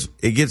 it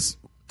gets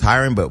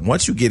tiring. But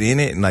once you get in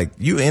it, and like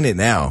you in it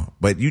now,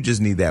 but you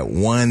just need that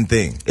one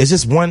thing. It's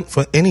just one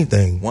for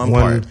anything. One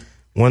part.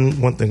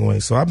 One thing away.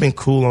 So I've been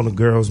cool on the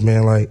girls,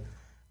 man. Like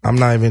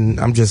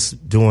I'm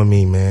just doing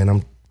me,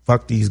 man.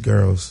 Fuck these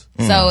girls.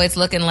 So it's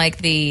looking like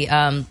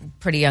the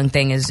pretty young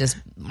thing is just.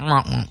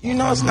 You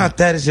know, it's not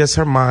that. It's just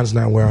her mind's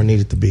not where I need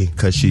it to be.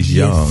 Because she's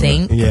young. You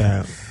think?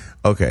 Yeah.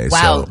 Okay.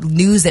 Wow. So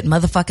News at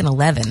motherfucking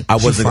 11. I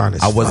wasn't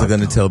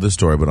going to tell the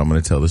story, but I'm going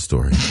to tell the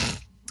story.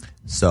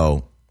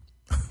 So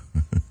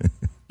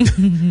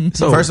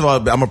first of all,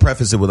 I'm going to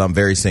preface it with I'm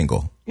very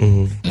single.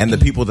 Mm-hmm. And the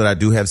people that I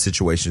do have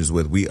situations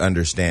with, we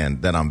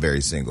understand that I'm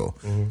very single.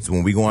 Mm-hmm. So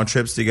when we go on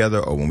trips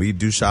together or when we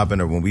do shopping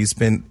or when we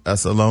spend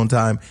us alone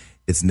time,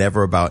 it's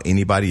never about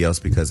anybody else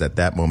because at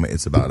that moment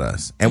it's about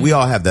us. And we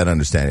all have that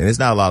understanding. It's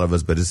not a lot of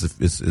us, but it's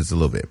a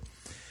little bit.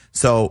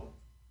 So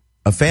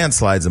a fan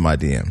slides in my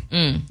DM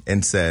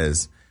and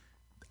says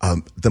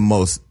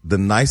the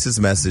nicest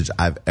message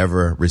I've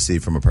ever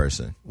received from a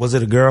person. Was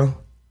it a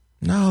girl?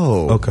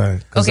 No.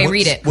 Okay. Okay,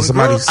 read it. Well,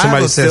 somebody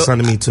said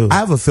something to me too. I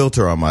have a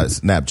filter on my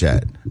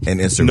Snapchat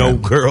and Instagram. No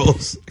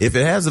girls. If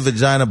it has a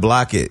vagina,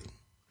 block it.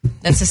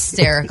 That's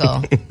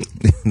hysterical.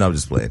 No, I'm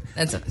just playing.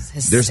 That's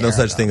hysterical. There's no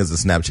such thing as a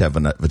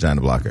Snapchat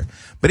vagina blocker.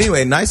 But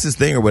anyway, nicest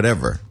thing or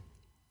whatever.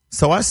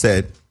 So I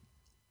said,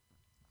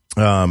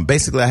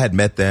 basically I had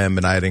met them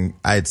and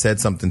I had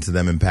said something to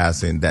them in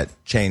passing that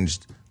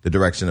changed the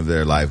direction of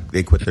their life.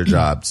 They quit their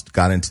jobs,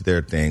 got into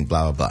their thing,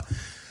 blah, blah, blah.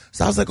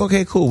 So I was like,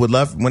 okay, cool. Would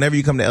love, whenever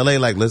you come to LA,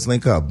 like, let's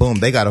link up. Boom.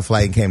 They got a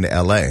flight and came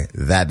to LA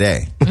that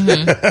day.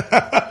 Mm-hmm.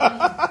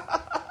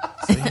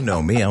 So you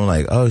know me. I'm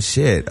like, oh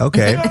shit.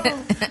 Okay.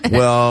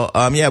 Well,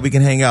 yeah, we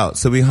can hang out.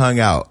 So we hung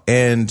out.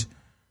 And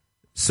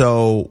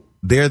so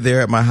they're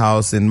there at my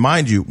house. And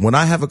mind you, when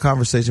I have a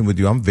conversation with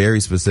you, I'm very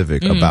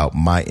specific about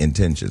my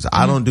intentions.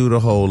 I don't do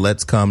the whole,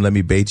 let's come, let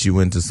me bait you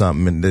into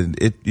something. And then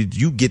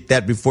you get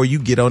that before you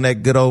get on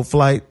that good old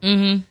flight.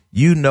 Mm-hmm.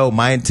 You know,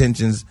 my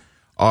intentions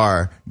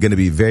are going to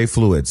be very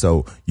fluid.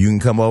 So you can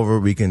come over.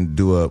 We can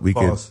do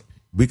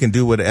we can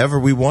do whatever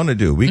we want to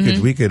do. We could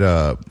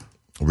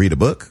read a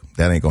book.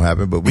 That ain't gonna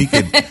happen. But we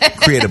could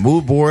create a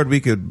mood board. We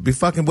could be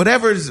fucking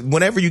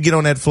whenever you get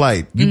on that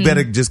flight, you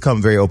better just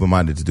come very open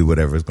minded to do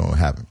whatever is gonna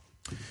happen.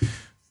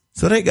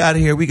 So they got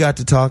here. We got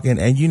to talking,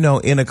 and you know,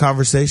 in a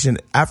conversation,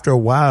 after a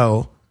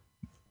while,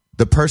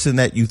 the person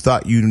that you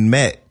thought you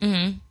met.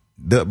 Mm-hmm.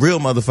 The real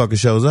motherfucker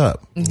shows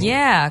up.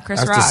 Yeah, Chris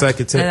Rock. That's the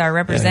secretary. Our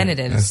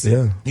representatives.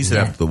 Yeah. You said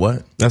after the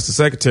what? That's the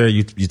secretary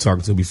you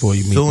talking to before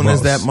you meet. Soon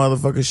as that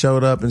motherfucker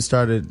showed up and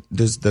started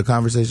the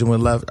conversation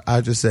went left,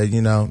 I just said,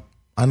 you know,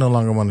 I no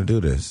longer want to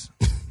do this.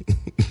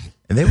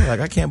 And they were like,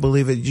 I can't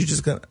believe it. You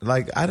just gonna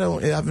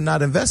I've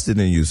not invested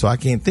in you, so I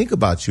can't think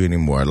about you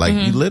anymore. Like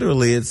you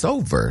literally, it's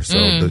over. So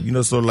you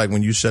know, sort of like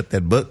when you shut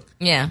that book.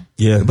 Yeah.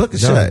 The book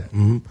is shut.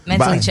 Mm-hmm.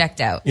 Mentally checked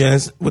out. Yeah,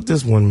 it's with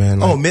this one man.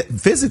 Like,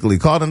 physically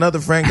called another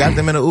friend, got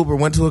them in an Uber,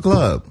 went to a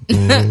club.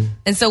 Mm-hmm.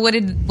 And so what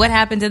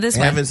happened to this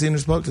one? I haven't seen or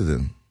spoke to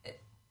them.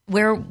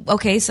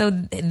 So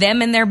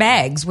them and their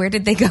bags, where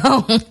did they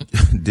go?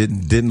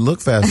 Didn't look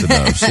fast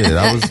enough. Shit,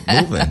 I was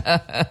moving.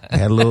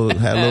 Had a little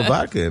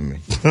vodka in me.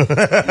 You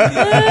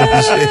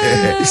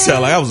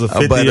sound like I was a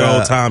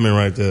 50-year-old timing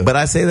right there. But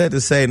I say that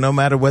to say, no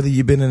matter whether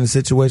you've been in a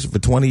situation for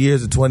 20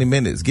 years or 20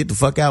 minutes, get the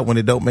fuck out when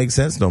it don't make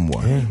sense no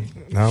more. Yeah.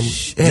 Now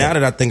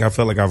that I think I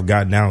feel like I've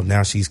gotten out,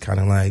 now she's kind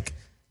of like,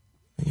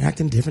 you're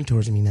acting different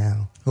towards me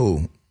now.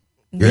 Who?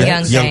 The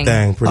young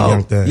thing. Pretty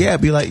young thing. Yeah,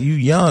 be like, you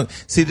young.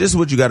 See, this is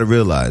what you got to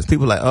realize.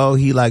 People are like, oh,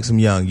 he likes them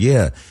young.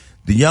 Yeah.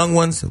 The young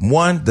ones,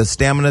 one, the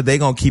stamina, they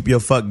going to keep your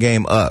fuck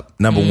game up.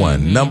 Number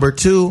one. Number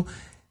two,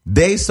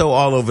 they so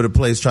all over the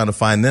place trying to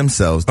find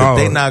themselves that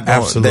they not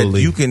going,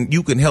 that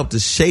you can help to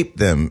shape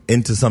them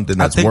into something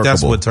that's workable. I think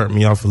that's what turned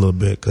me off a little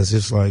bit, because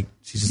it's like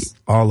she's just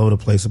all over the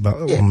place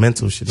about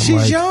mental shit. She's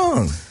like,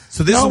 young.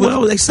 So this is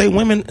what they say,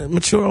 women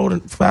mature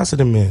older faster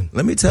than men.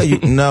 Let me tell you,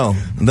 no.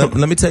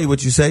 let me tell you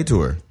what you say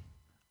to her.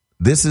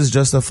 This is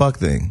just a fuck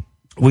thing.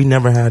 We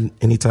never had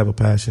any type of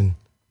passion.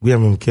 We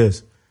haven't even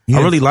kissed. I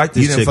really like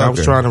this chick. I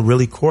was trying to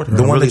really court her.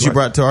 The one that you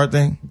brought to our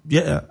thing?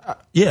 Yeah.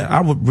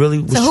 I would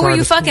really. So who were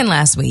you fucking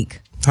last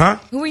week? Huh?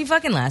 Who were you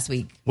fucking last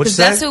week? Because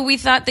that's who we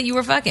thought that you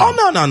were fucking.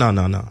 Oh,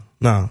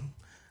 no.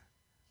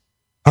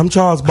 I'm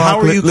Charles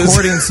Barkley. How are you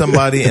courting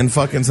somebody and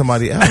fucking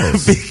somebody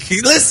else?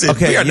 Listen,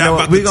 okay, you know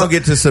what? We're going to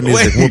get to some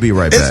music. We'll be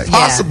right back. It's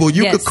possible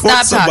you could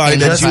court somebody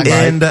that you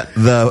end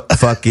the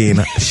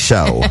fucking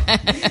show.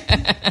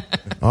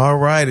 All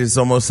right, it's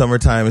almost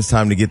summertime. It's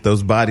time to get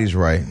those bodies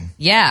right.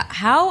 Yeah.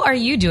 How are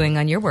you doing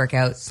on your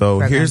workout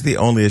program? Here's the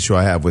only issue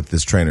I have with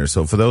this trainer.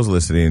 So for those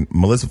listening,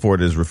 Melyssa Ford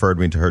has referred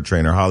me to her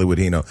trainer, Hollywood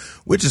Unlocked,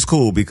 which is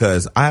cool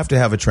because I have to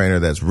have a trainer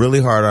that's really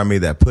hard on me,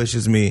 that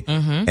pushes me,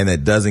 and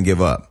that doesn't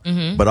give up.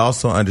 But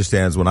also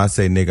understands when I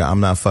say, nigga, I'm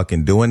not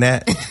fucking doing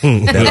that,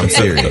 that I'm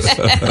serious.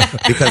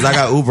 Because I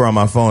got Uber on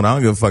my phone. I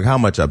don't give a fuck how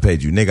much I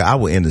paid you. Nigga, I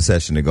will end the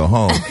session and go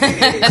home.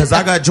 Because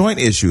I got joint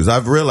issues.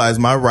 I've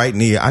realized my right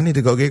knee, I need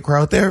to go get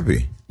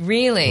cryotherapy.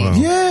 Really? Wow.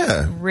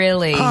 Yeah.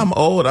 Really? I'm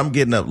old. I'm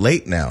getting up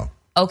late now.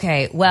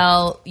 Okay,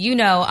 well,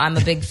 I'm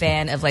a big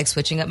fan of like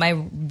switching up my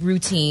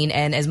routine,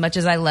 and as much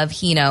as I love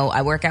Hino,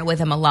 I work out with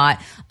him a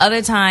lot.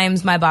 Other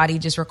times my body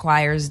just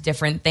requires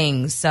different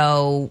things.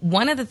 So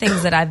one of the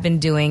things that I've been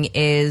doing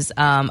is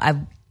I've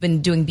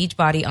been doing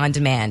Beachbody on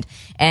demand,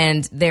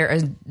 and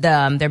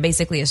they're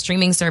basically a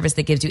streaming service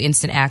that gives you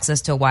instant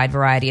access to a wide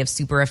variety of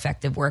super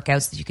effective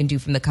workouts that you can do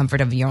from the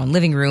comfort of your own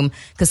living room,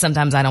 because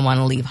sometimes I don't want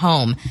to leave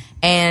home.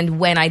 And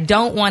when I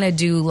don't want to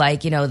do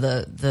like,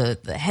 the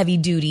heavy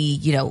duty,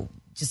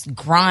 just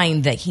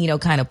grind that Hino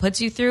kind of puts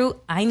you through,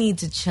 I need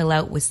to chill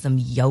out with some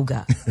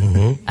yoga.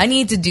 I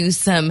need to do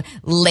some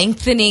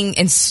lengthening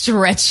and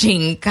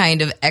stretching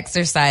kind of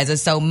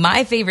exercises. So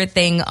my favorite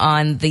thing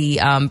on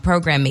the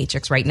program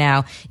matrix right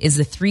now is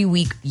the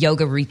 3-week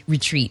yoga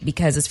retreat,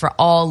 because it's for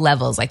all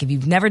levels. Like if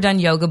you've never done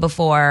yoga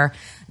before,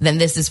 then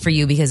this is for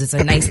you, because it's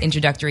a nice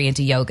introductory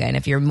into yoga. And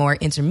if you're more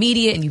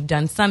intermediate and you've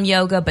done some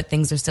yoga, but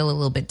things are still a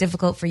little bit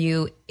difficult for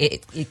you,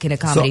 it can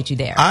accommodate you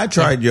there. I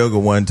tried yoga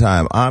one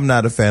time. I'm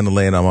not a fan of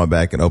laying on my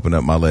back and opening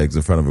up my legs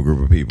in front of a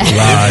group of people.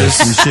 It's just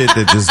some shit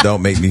that just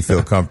don't make me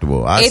feel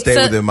comfortable. I stay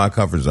within my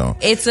comfort zone.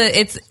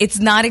 It's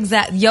not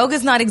exact.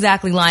 Yoga's not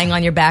exactly lying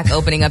on your back,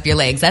 opening up your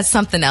legs. That's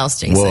something else,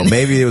 Jason. Well,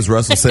 maybe it was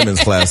Russell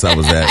Simmons' class I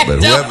was at,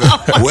 but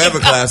whoever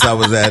class I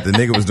was at, the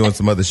nigga was doing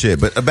some other shit.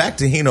 But back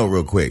to Hino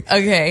real quick.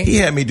 Okay. He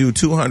had me do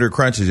 200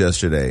 crunches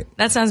yesterday.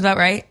 That sounds about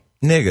right.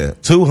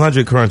 Nigga.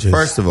 200 crunches.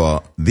 First of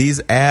all, these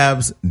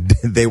abs,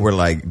 they were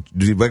like,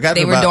 they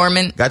were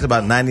dormant. Got to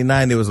about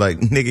 99. It was like,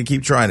 nigga,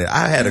 keep trying it.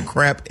 I had a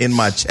cramp in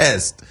my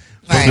chest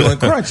from doing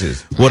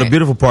crunches. Well, the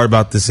beautiful part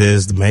about this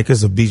is the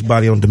makers of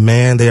Beachbody on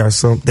Demand,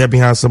 they're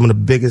behind some of the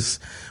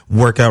biggest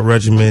workout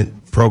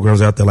regimen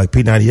programs out there, like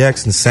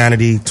P90X,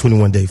 Insanity,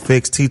 21 Day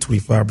Fix,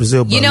 T25,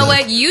 Brazil. You know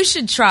what? You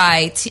should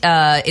try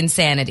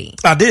Insanity.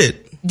 I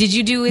did. Did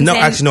you do Insanity?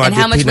 No, actually, no. And I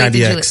did how much P90X. weight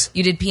did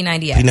you did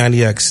P90X.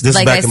 P90X. This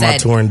is back in my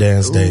tour and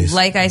dance days.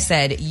 Like I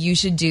said, you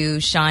should do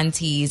Sean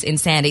T's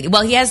Insanity.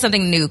 Well, he has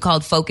something new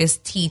called Focus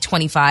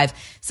T25.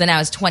 So now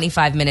it's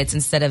 25 minutes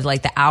instead of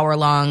like the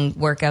hour-long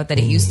workout that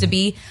it used to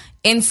be.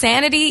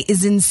 Insanity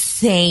is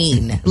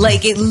insane.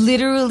 Like it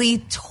literally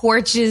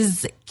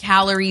torches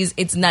calories.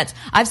 It's nuts.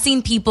 I've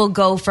seen people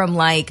go from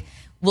like,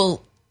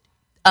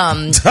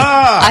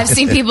 I've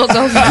seen people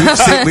go from...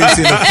 We've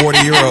seen a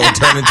 40-year-old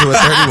turn into a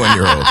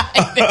 31-year-old.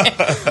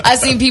 I've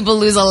seen people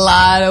lose a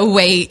lot of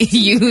weight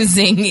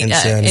using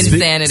Insanity.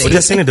 But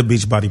just into the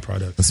Beachbody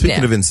product.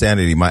 Speaking of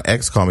Insanity, my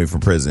ex called me from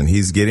prison.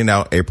 He's getting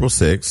out April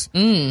 6th.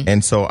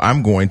 And so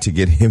I'm going to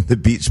get him the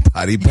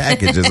Beachbody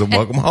package as a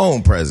welcome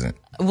home present.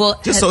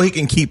 Well, just so he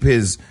can keep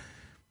his...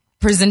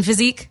 prison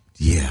physique?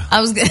 Yeah.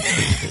 I was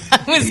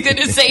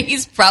gonna say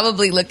he's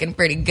probably looking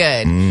pretty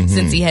good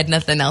since he had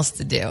nothing else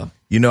to do.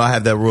 I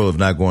have that rule of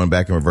not going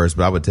back in reverse,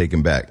 but I would take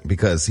him back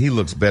because he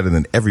looks better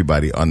than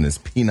everybody on this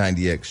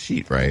P90X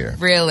sheet right here.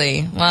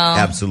 Really? Well,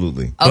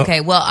 absolutely. Okay.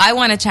 Well, I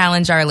want to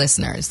challenge our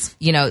listeners.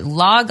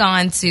 Log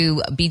on to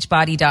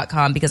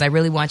beachbody.com because I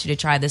really want you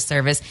to try this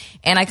service,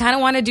 and I kind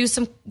of want to do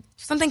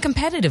something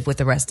competitive with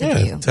the rest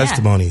of you.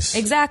 Testimonies. Yeah,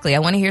 exactly. I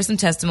want to hear some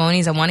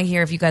testimonies. I want to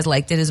hear if you guys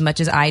liked it as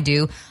much as I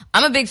do.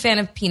 I'm a big fan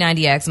of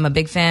P90X. I'm a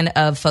big fan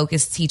of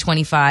Focus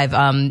T25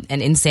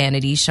 and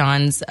Insanity,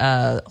 Sean's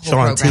whole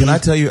program. Can I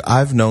tell you,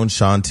 I've known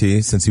Sean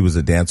T since he was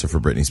a dancer for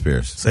Britney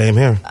Spears. Same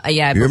here.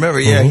 Yeah. You remember?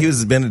 Yeah, he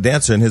was been a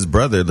dancer, and his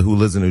brother, who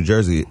lives in New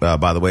Jersey,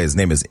 by the way, his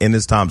name is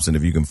Ennis Thompson.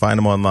 If you can find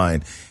him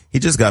online. He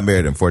just got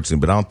married,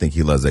 unfortunately, but I don't think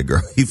he loves that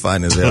girl. He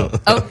fine as hell.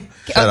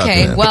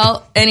 Okay.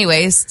 Well,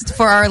 anyways,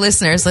 for our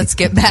listeners, let's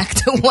get back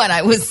to what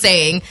I was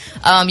saying.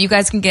 You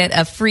guys can get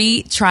a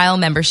free trial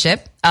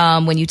membership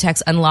when you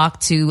text UNLOCK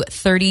to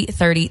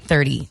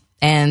 303030.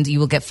 And you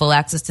will get full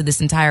access to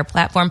this entire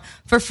platform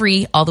for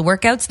free. All the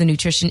workouts, the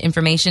nutrition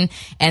information,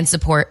 and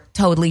support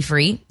totally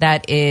free.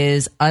 That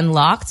is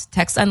unlocked.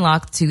 Text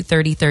UNLOCK to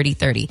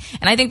 303030.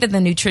 And I think that the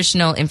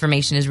nutritional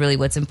information is really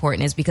what's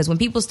important, is because when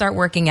people start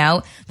working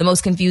out, the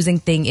most confusing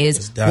thing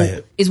is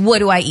diet. Is what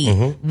do I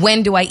eat?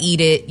 When do I eat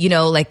it?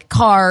 Like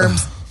carbs,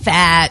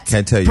 fat, Can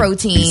I tell you,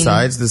 protein.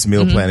 Besides this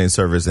meal planning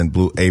service and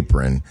Blue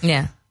Apron,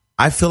 yeah.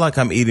 I feel like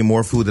I'm eating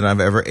more food than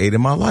I've ever ate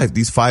in my life.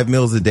 These 5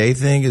 meals a day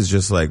thing is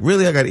just like,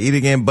 really, I got to eat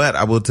again. But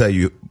I will tell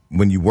you,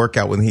 when you work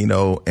out with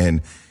Hino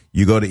and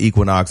you go to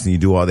Equinox and you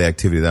do all the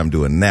activity that I'm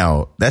doing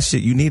now, that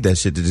shit, you need that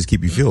shit to just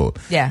keep you fueled.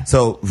 Yeah.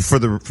 So for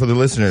the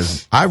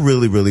listeners, I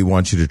really, really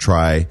want you to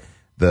try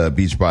the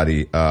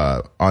Beachbody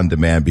on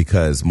demand,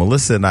 because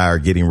Melyssa and I are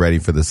getting ready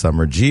for the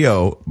summer.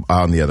 Gio,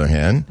 on the other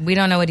hand, we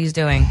don't know what he's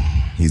doing.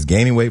 He's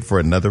gaining weight for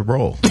another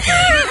role.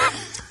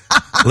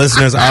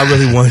 Listeners, I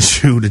really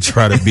want you to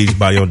try the Beach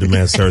Body on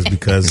Demand service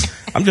because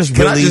I'm just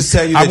Can really. I just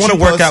tell you that I want to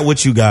you work out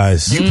with you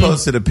guys. You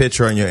posted a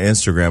picture on your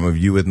Instagram of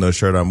you with no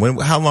shirt on.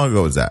 How long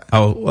ago was that?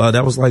 Oh,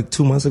 that was like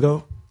 2 months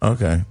ago.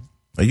 Okay.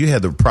 You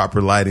had the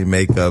proper lighting,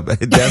 makeup.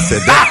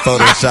 That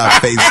Photoshop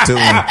Facetune.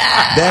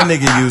 That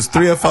nigga used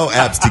 3 or 4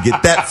 apps to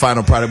get that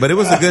final product, but it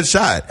was a good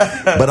shot.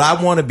 But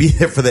I want to be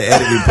there for the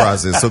editing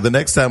process. So the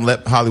next time,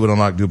 let Hollywood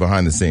Unlocked do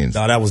behind the scenes.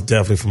 No, that was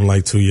definitely from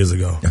like 2 years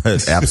ago.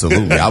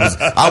 Absolutely.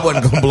 I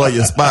wasn't gonna blow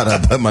your spot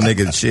up, but my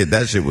nigga, shit,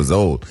 that shit was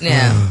old.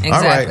 Yeah, exactly.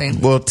 All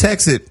right. Well,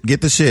 text it.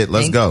 Get the shit.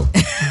 Let's go.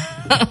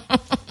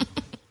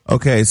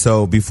 Okay,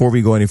 so before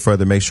we go any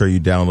further, make sure you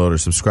download or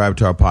subscribe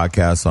to our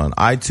podcast on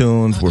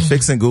iTunes. We're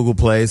fixing Google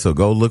Play, so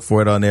go look for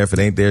it on there. If it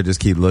ain't there, just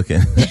keep looking.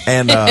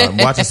 And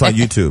watch us on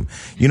YouTube.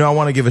 You know, I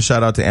want to give a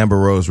shout out to Amber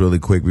Rose really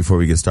quick before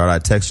we get started. I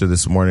texted her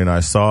this morning. I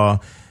saw,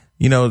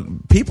 you know,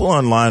 people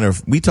online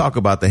we talk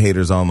about the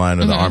haters online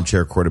or the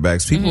armchair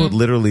quarterbacks. People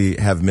literally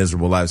have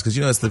miserable lives because,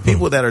 you know, it's the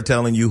people that are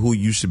telling you who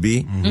you should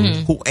be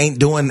who ain't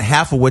doing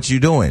half of what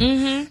you're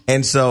doing.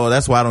 And so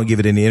that's why I don't give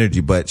it any energy.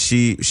 But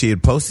she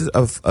had posted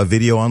a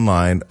video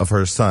online of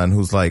her son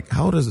who's like,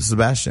 how old is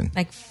Sebastian?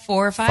 Like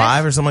 4 or 5?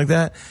 5 or something like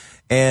that.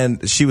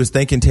 And she was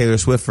thanking Taylor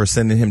Swift for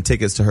sending him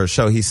tickets to her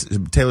show.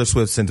 Taylor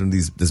Swift sent him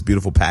this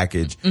beautiful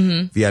package,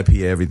 VIP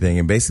everything,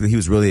 and basically he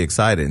was really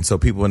excited. And so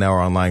people now are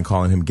online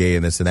calling him gay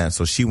and this and that.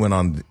 So she went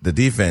on the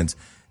defense,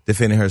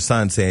 defending her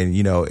son, saying,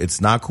 you know,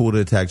 it's not cool to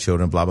attack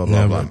children, blah, blah,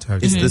 blah, blah.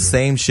 It's the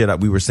same shit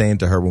we were saying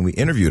to her when we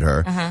interviewed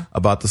her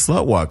about the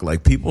slut walk.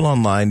 Like, people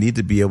online need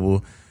to be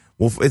able...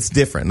 Well, it's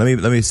different.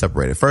 Let me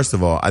separate it. First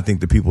of all, I think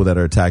the people that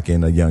are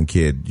attacking a young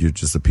kid, you're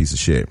just a piece of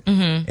shit.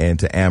 And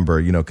to Amber,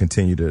 you know,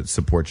 continue to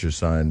support your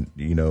son,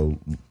 you know,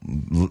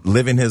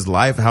 living his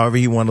life however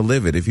he want to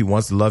live it. If he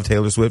wants to love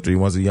Taylor Swift or he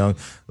wants to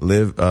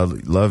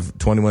love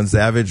 21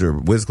 Savage or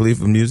Wiz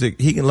Khalifa music,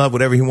 he can love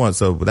whatever he wants.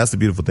 So that's the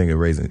beautiful thing of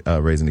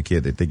raising a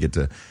kid, that they get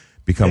to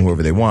become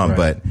whoever they want.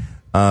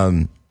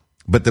 Right.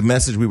 But the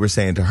message we were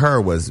saying to her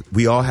was,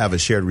 we all have a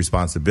shared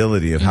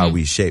responsibility of how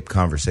we shape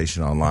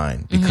conversation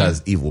online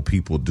because evil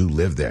people do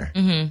live there.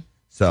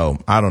 So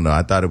I don't know.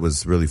 I thought it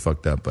was really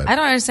fucked up. But I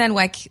don't understand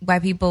why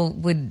people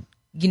would,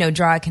 you know,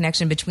 draw a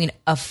connection between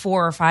a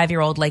 4 or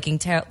 5-year-old liking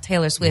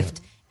Taylor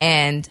Swift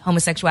and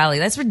homosexuality.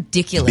 That's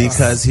ridiculous.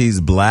 Because he's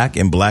black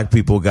and black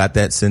people got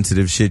that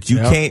sensitive shit. You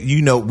can't,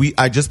 you know,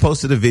 I just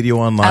posted a video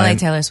online. I like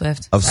Taylor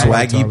Swift. Of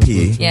Swaggy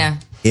P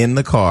in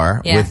the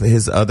car with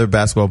his other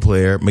basketball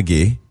player,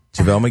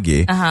 JaVale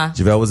McGee.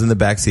 JaVale was in the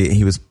backseat and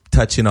he was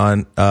touching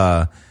on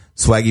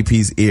Swaggy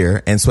P's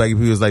ear, and Swaggy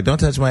P was like, "Don't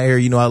touch my ear,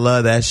 you know I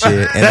love that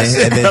shit." And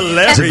then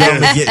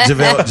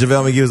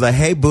JaVale McGee was like,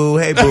 "Hey boo,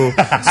 hey boo."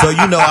 So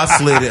you know I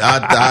slid it.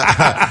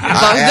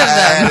 I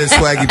added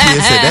Swaggy P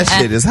and said that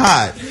shit is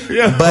hot.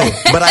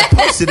 But I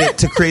posted it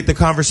to create the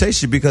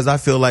conversation because I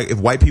feel like if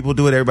white people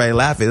do it, everybody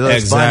laugh at it.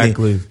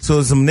 Exactly. Funny. So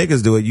if some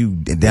niggas do it, you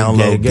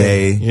download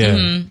gay.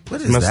 Yeah. What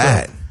is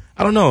that?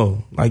 I don't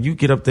know. Like, you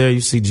get up there,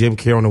 you see Jim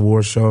Carrey on the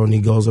war show, and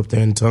he goes up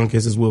there and tongue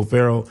kisses Will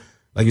Ferrell.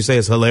 Like you say,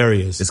 it's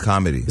hilarious. It's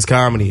comedy. It's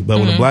comedy. But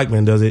when a black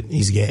man does it,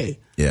 he's gay.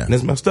 Yeah. And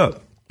it's messed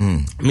up.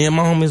 Me and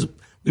my homies,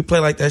 we play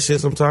like that shit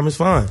sometimes. It's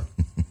fine.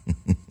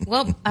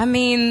 Well, I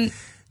mean...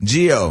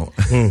 Gio.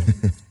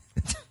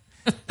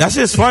 That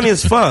shit's funny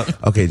as fuck.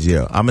 Okay,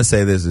 Gio, I'm gonna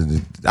say this.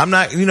 I'm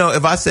not, you know,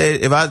 if I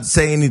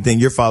say anything,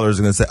 your followers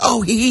are gonna say,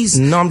 "Oh, he's."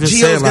 No, I'm just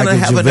Gio's saying, like, gonna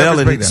have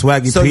JaVale and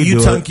Swaggy P. So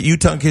you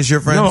tongue kiss your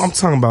friends? No, I'm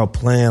talking about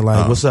playing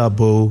like, "What's up,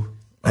 boo?"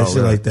 And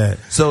shit like that.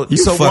 So you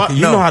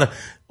know how to.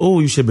 Oh,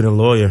 you should have been a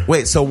lawyer.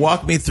 Wait, so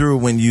walk me through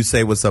when you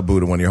say "What's up, boo"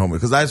 to one of your homies,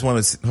 because I just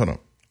want to hold on.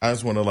 I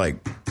just want to like.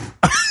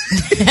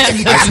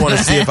 I just want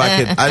to see if I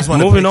could. I just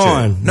want to moving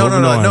on.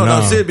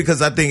 No. See,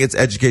 because I think it's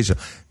educational.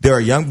 There are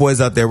young boys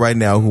out there right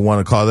now who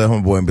want to call their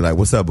homeboy and be like,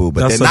 "What's up, boo?"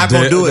 But they're not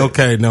going to do it.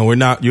 Okay, no, we're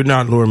not. You're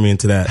not luring me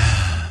into that.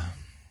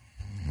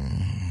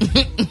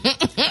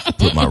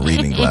 Put my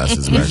reading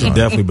glasses back on. You've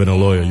definitely been a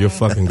lawyer. You're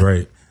fucking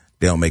great.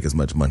 They don't make as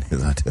much money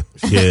as I do.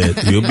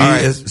 Shit, you'll be.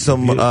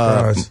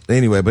 All right,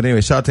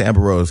 anyway, shout out to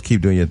Amber Rose.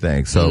 Keep doing your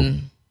thing. So,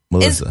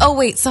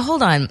 Melyssa. So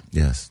hold on.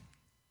 Yes.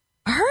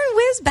 Her and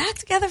Wiz back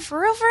together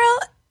for real?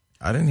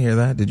 I didn't hear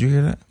that. Did you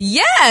hear that?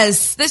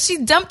 Yes, that she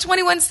dumped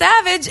 21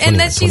 Savage and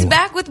that she's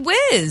back with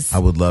Wiz. I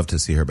would love to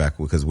see her back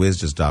because Wiz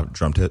just dropped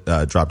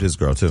his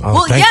girl too.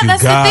 Well,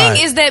 that's the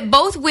thing is that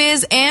both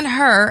Wiz and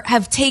her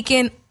have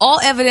taken all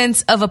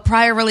evidence of a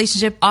prior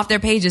relationship off their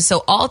pages.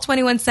 So all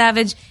 21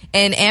 Savage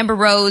and Amber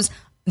Rose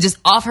just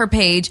off her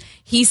page.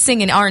 He's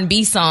singing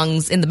R&B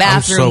songs in the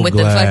bathroom with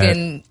the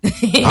fucking.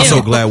 I'm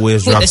so glad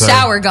Wiz dropped with the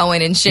shower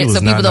going and shit,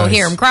 so people don't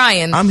hear him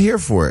crying. I'm here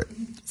for it.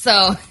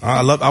 So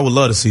I would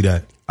love to see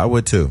that. I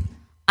would too.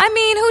 I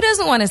mean, who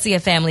doesn't want to see a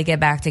family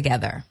get back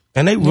together?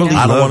 And they really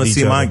I don't want to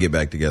see mine get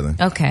back together.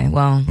 Okay,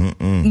 well,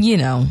 you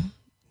know.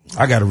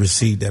 I got a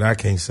receipt that I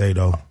can't say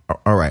though.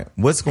 All right.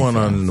 What's going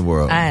on in the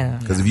world? I don't know.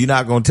 Because if you're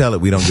not going to tell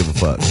it, we don't give a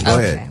fuck. Go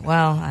ahead.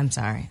 Well, I'm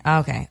sorry.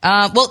 Okay.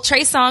 Well,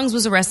 Trey Songz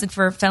was arrested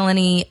for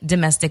felony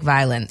domestic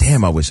violence.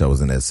 Damn, I wish I was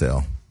in that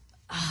cell.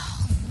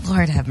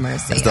 Lord have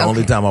mercy. That's the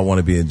only time I want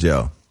to be in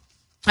jail.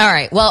 All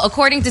right. Well,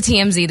 according to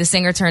TMZ, the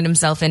singer turned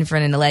himself in for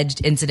an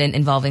alleged incident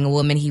involving a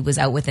woman he was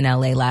out with in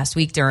LA last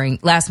month during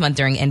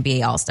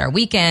NBA All-Star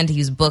Weekend. He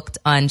was booked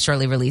on,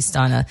 shortly released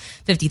on a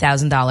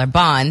 $50,000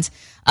 bond.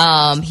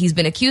 He's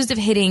been accused of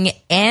hitting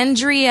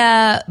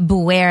Andrea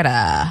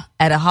Buera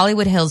at a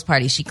Hollywood Hills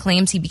party. She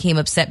claims he became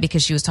upset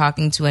because she was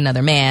talking to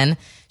another man.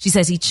 She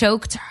says he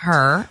choked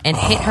her and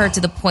hit her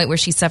to the point where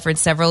she suffered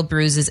several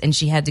bruises and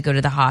she had to go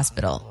to the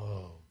hospital.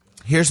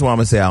 Here's why I'm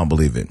going to say I don't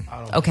believe it.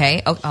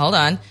 Okay. Oh, hold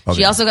on. Okay.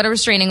 She also got a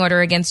restraining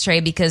order against Trey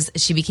because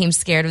she became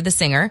scared of the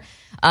singer.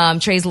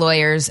 Trey's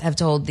lawyers have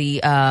told the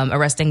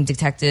arresting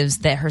detectives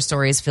that her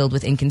story is filled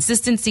with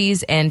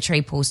inconsistencies, and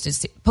Trey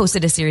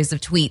posted a series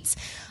of tweets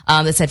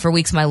that said, "For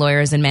weeks, my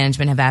lawyers and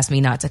management have asked me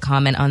not to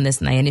comment on this,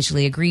 and I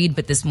initially agreed,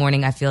 but this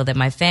morning I feel that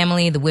my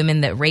family, the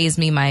women that raised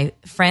me, my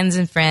friends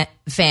and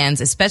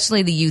fans,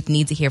 especially the youth,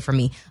 need to hear from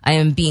me. I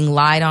am being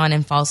lied on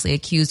and falsely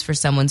accused for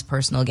someone's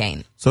personal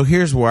gain." So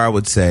here's where I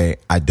would say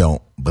I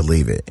don't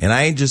believe it. And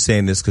I ain't just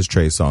saying this because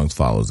Trey Songz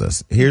follows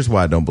us. Here's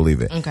why I don't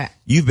believe it. Okay.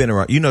 You've been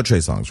around, you know Trey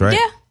Songz, right?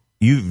 Yeah.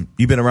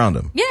 You've been around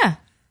him. Yeah.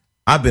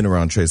 I've been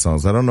around Trey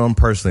Songz. I don't know him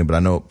personally, but I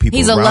know people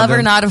He's a around lover,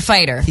 him. not a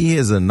fighter. He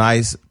is a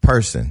nice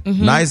person.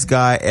 Mm-hmm. Nice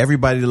guy.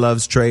 Everybody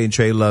loves Trey, and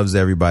Trey loves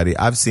everybody.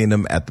 I've seen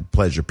him at the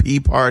Pleasure P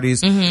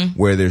parties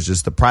where there's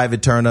just a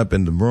private turn up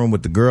in the room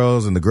with the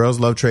girls, and the girls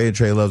love Trey, and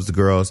Trey loves the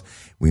girls.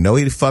 We know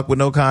he fuck with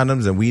no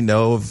condoms, and we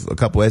know of a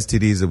couple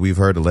STDs that we've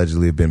heard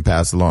allegedly have been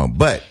passed along.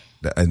 But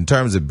in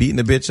terms of beating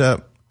a bitch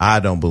up, I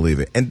don't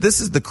believe it. And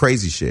this is the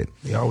crazy shit.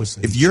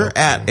 If you're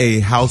at a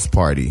house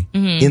party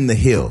in the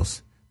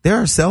hills, there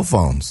are cell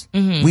phones.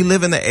 We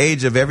live in the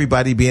age of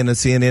everybody being a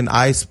CNN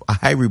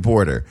high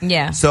reporter.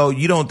 Yeah. So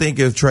you don't think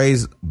if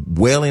Trey's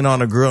wailing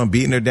on a girl and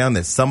beating her down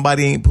that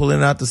somebody ain't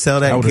pulling out to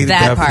sell that?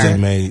 That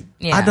part.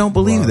 Yeah. I don't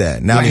believe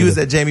that. Now, if you was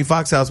at Jamie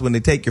Foxx's house when they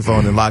take your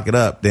phone and lock it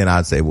up, then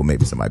I'd say, well,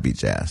 maybe somebody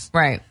beat your ass.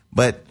 Right.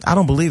 But I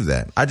don't believe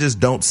that. I just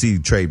don't see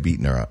Trey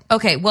beating her up.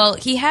 Okay, well,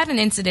 he had an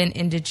incident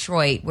in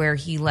Detroit where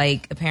he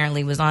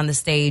apparently was on the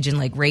stage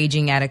and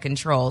raging out of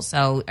control.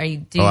 So are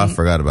you? I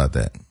forgot about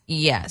that.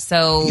 Yeah.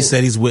 So he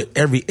said he's with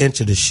every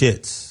inch of the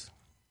shits.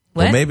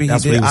 What? Well, maybe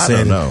That's he what did. he was I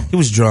saying. don't know. He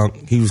was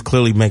drunk. He was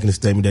clearly making a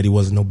statement that he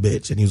wasn't no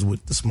bitch and he was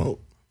with the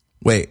smoke.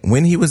 Wait,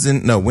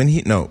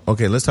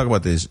 okay, let's talk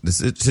about this.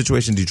 The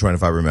situation in Detroit,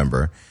 if I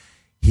remember.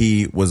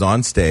 He was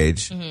on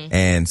stage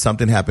and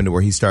something happened to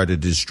where he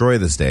started to destroy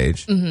the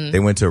stage. They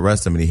went to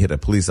arrest him and he hit a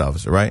police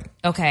officer, right?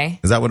 Okay.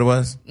 Is that what it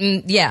was?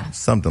 Yeah.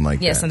 Something like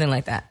that. Yeah, something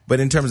like that.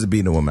 But in terms of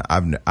beating a woman, I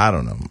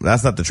don't know.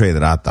 That's not the Trey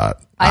that I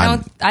thought. I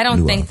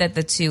don't think that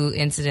the two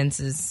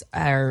incidences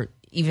are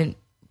even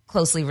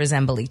closely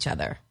resemble each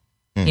other.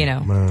 You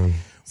know? Man.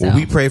 So. Well,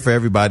 we pray for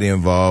everybody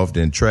involved,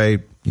 and Trey,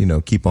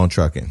 keep on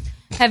trucking.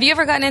 Have you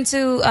ever gotten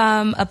into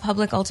a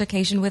public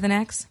altercation with an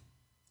ex?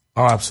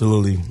 Oh,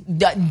 absolutely.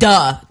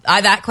 Duh.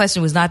 That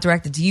question was not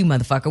directed to you,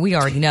 motherfucker. We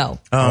already know.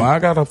 Why I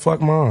gotta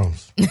fuck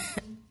moms?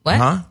 What?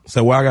 Huh?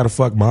 So why I gotta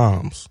fuck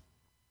moms?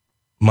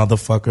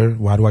 Motherfucker,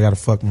 why do I gotta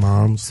fuck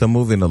moms? So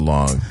moving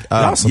along.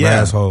 Y'all some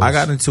assholes. I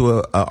got into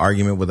an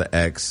argument with an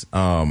ex.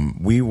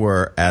 We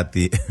were at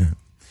the...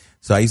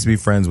 So I used to be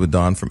friends with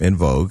Dawn from En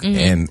Vogue,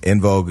 and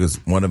En Vogue is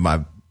one of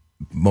my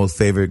most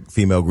favorite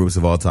female groups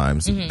of all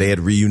times. They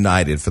had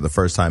reunited for the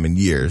first time in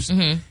years,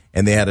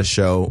 and they had a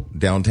show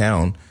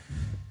downtown.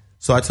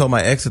 So I told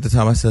my ex at the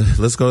time, I said,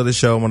 let's go to the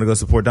show. I want to go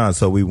support Dawn.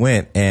 So we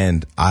went,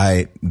 and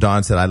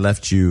Dawn said, I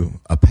left you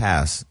a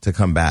pass to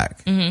come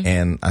back.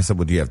 And I said,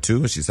 well, do you have two?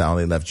 And she said, I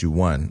only left you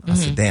one. I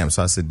said, damn.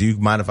 So I said, do you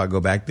mind if I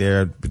go back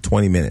there for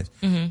 20 minutes?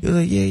 He was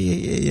like,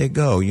 yeah,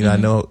 go. I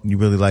know you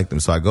really like them.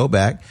 So I go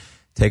back,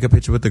 take a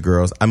picture with the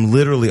girls. I'm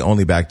literally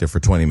only back there for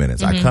 20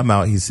 minutes. I come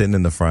out, he's sitting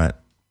in the front,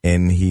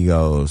 and he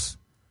goes,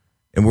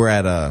 and we're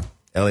at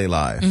LA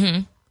Live.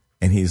 And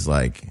he's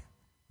like,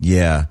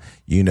 yeah,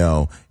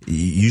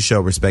 you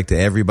show respect to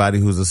everybody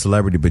who's a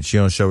celebrity, but you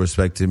don't show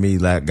respect to me.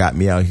 Like, got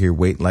me out here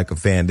waiting like a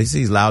fan.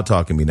 He's loud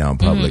talking me now in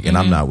public, and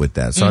I'm not with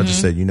that. So I just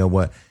said, you know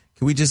what?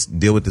 Can we just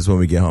deal with this when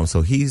we get home?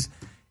 So he's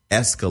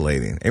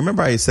escalating. And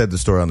remember I said the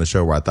story on the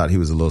show where I thought he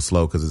was a little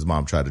slow because his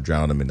mom tried to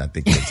drown him, and I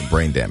think he had some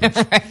brain damage.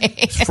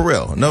 Right. For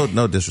real.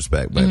 No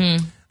disrespect.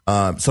 But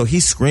so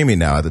he's screaming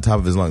now at the top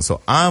of his lungs. So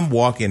I'm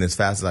walking as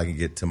fast as I can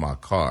get to my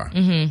car.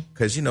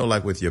 Because,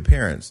 like with your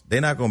parents,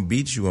 they're not going to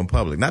beat you in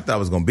public. Not that I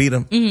was going to beat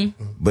them,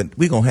 but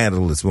we're going to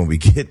handle this when we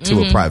get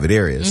to a private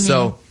area.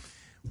 So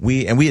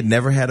we had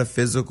never had a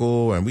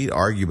physical, and we'd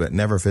argue, but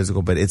never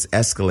physical, but it's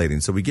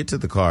escalating. So we get to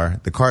the car.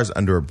 The car's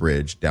under a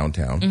bridge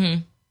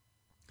downtown.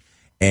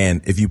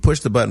 And if you push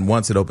the button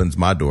once, it opens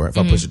my door. If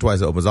I push it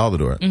twice, it opens all the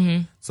doors.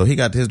 So he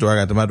got to his door, I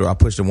got to my door. I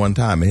pushed it one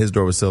time, and his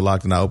door was still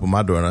locked, and I opened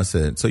my door, and I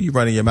said, so you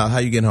running your mouth? How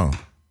you getting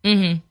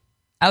home?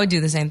 I would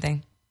do the same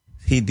thing.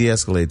 He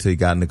de-escalated till he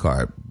got in the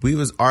car. We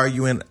was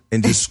arguing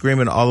and just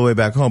screaming all the way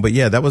back home. But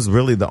yeah, that was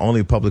really the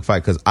only public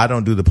fight, because I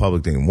don't do the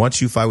public thing.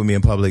 Once you fight with me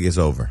in public, it's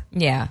over.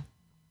 Yeah.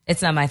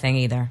 It's not my thing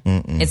either.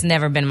 It's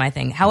never been my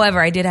thing.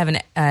 However, I did have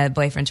a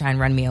boyfriend try and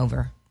run me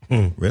over.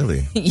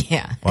 Really?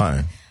 Yeah.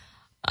 Why?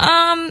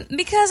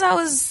 Because I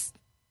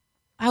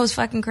was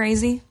fucking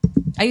crazy.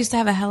 I used to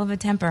have a hell of a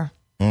temper.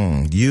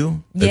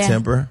 You? A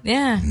temper?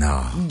 Yeah.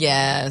 No.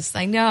 Yes,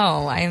 I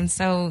know. I am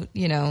so,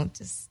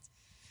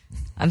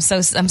 I'm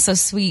so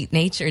sweet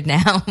natured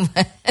now.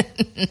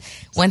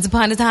 Once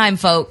upon a time,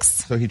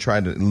 folks. So he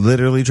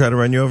literally tried to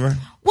run you over?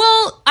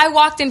 Well, I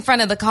walked in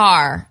front of the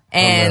car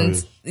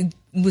and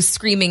was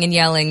screaming and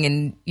yelling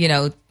and,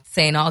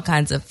 saying all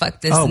kinds of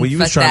fuck this. Oh, well, you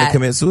was trying to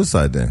commit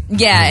suicide then.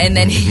 Yeah, and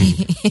then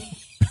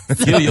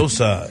Kill your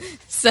side.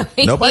 So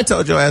nobody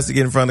told your ass to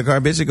get in front of the car.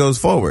 Bitch, it goes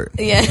forward.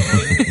 Yeah.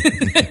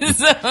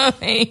 So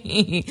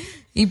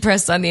he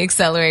pressed on the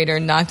accelerator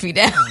and knocked me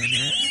down.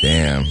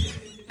 Damn.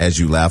 As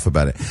you laugh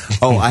about it.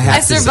 Oh, I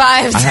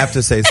survived. I have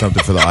to say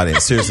something for the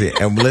audience. Seriously.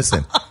 And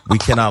listen, we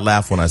cannot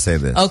laugh when I say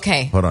this.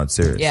 Okay. Hold on.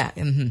 Serious. Yeah.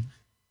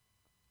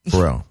 Mm-hmm.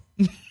 For real.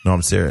 No,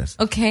 I'm serious.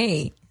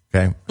 Okay.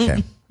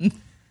 Okay.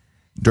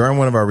 During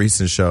one of our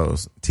recent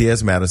shows,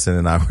 T.S. Madison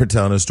and I were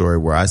telling a story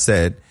where I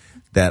said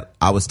that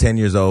I was 10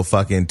 years old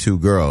fucking two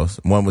girls.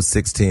 One was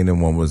 16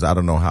 and one was I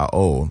don't know how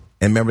old.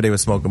 And remember they were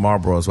smoking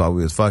Marlboros while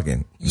we was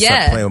fucking.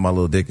 Yeah. Playing with my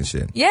little dick and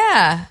shit.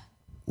 Yeah.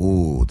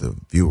 Ooh, the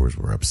viewers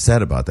were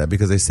upset about that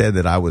because they said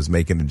that I was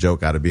making a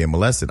joke out of being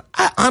molested.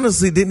 I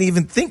honestly didn't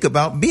even think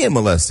about being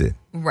molested.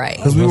 Right.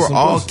 Because we were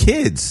all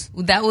kids.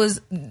 That was,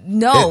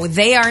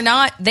 they were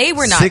not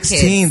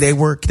 16,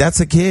 kids. that's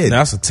a kid.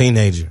 That's a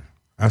teenager.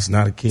 That's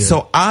not a kid.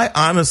 So I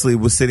honestly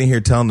was sitting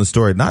here telling the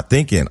story, not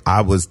thinking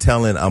I was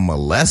telling a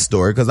molest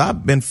story because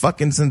I've been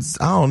fucking since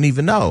I don't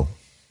even know.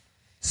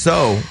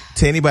 So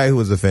to anybody who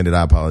was offended,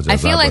 I apologize. I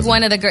feel like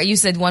one of the girls, you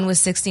said one was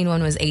 16,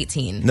 one was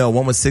 18. No,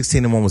 one was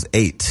 16 and one was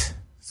 8.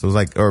 So it was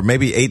like, or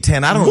maybe 8,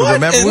 10. I don't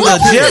remember. What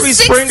was Jerry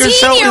Springer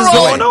show is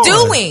going on?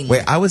 Doing?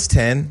 Wait, I was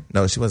 10.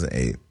 No, she wasn't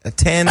 8.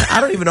 10.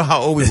 I don't even know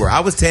how old we were.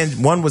 I was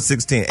 10. One was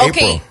 16.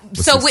 Okay, April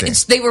was so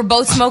 16. they were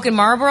both smoking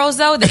Marlboros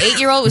though? The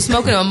 8-year-old was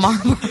smoking a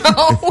Marlboro?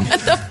 What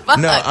the fuck?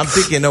 No, I'm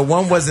thinking, no,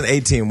 one wasn't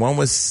 18. One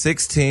was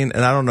 16,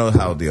 and I don't know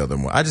how the other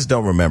one was. I just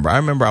don't remember. I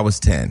remember I was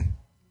 10.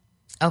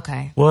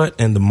 Okay. What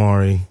in the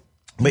Maury?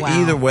 But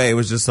either way, it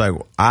was just like,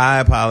 I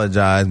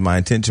apologize. My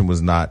intention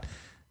was not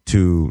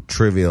to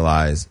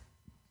trivialize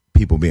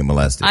people being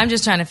molested. I'm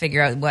just trying to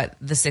figure out what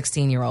the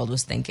 16-year-old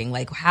was thinking.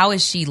 Like, how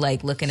is she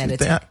like looking at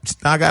a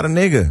I got a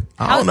nigga.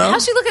 I don't know.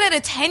 How's she looking at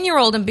a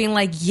 10-year-old and being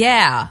like,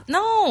 yeah,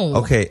 no.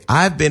 Okay,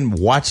 I've been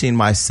watching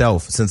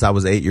myself since I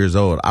was 8 years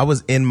old. I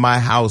was in my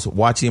house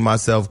watching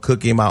myself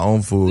cooking my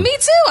own food. Me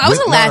too. I was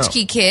a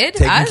latchkey kid.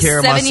 Taking I was care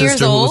of my 7 years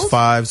sister who old. was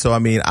 5. So I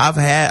mean,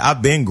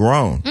 I've been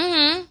grown.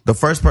 Mm-hmm. The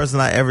first person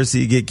I ever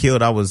see get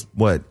killed, I was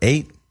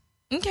 8?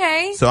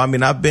 Okay. So I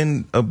mean, I've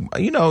been,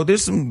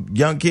 there's some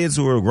young kids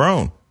who are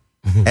grown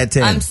at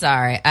 10. I'm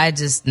sorry. I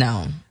just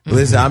no.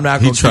 Listen, I'm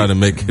not going to try to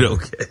make it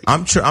okay.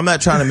 I'm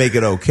not trying to make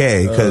it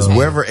okay because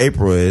wherever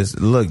April is,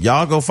 look,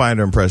 y'all go find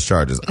her and press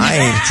charges. I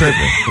ain't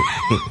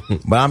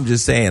tripping. But I'm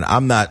just saying,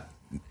 I'm not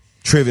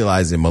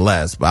trivializing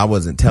molest, but I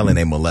wasn't telling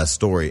a molest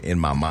story in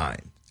my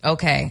mind.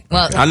 Okay.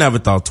 Well, I never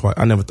thought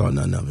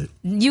none of it.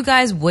 You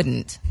guys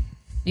wouldn't.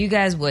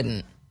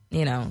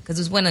 Because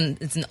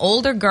it's an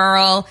older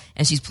girl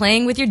and she's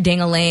playing with your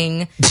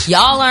ding-a-ling.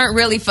 Y'all aren't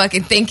really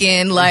fucking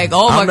thinking like,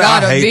 oh my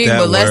God, I'm being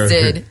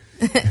molested.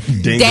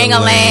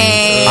 Ding-a-ling.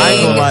 I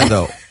ain't gonna lie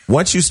though.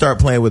 Once you start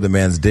playing with a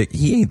man's dick,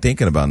 he ain't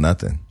thinking about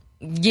nothing.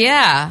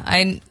 Yeah.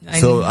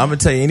 So I'm gonna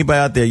tell you, anybody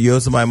out there, you owe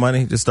somebody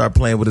money, just start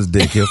playing with his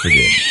dick, he'll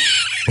forget.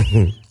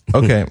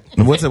 Okay.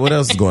 What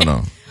else is going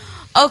on?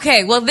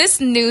 Okay, well, this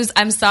news,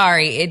 I'm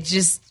sorry, it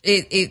just,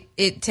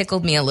 it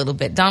tickled me a little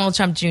bit. Donald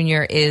Trump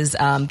Jr. is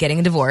getting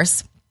a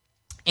divorce,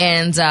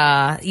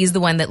 and he's the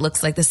one that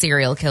looks like the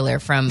serial killer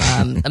from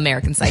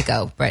American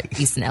Psycho, Bret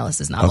Easton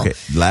Ellis's novel. Okay,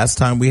 last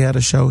time we had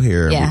a show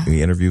here, yeah.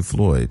 we interviewed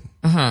Floyd.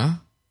 Uh-huh.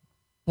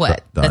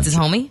 What? That's his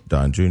homie?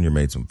 Don Jr.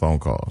 made some phone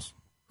calls.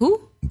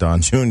 Who?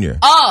 Don Jr.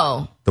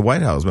 Oh. The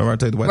White House. Remember I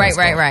told you the White House?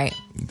 Right.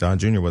 Don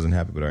Jr. wasn't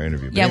happy with our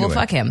interview. Yeah, anyway. Well,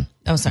 fuck him.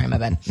 Oh, sorry, my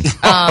bad.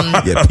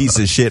 Yeah, piece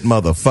of shit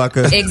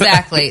motherfucker.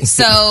 Exactly.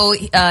 So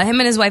him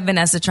and his wife,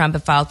 Vanessa Trump,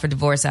 have filed for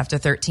divorce after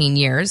 13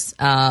 years.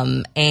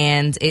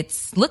 And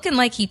it's looking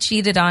like he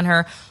cheated on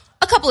her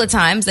a couple of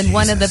times. And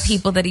one of the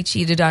people that he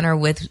cheated on her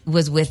with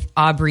was with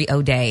Aubrey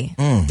O'Day.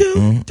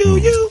 Do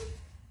you?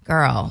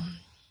 Girl,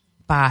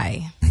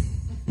 bye.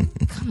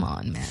 Come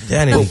on, man.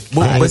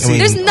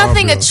 There's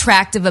nothing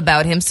attractive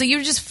about him, so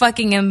you're just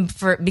fucking him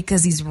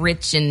because he's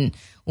rich and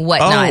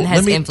whatnot and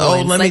has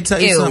influence. Let me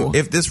tell you something.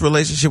 If this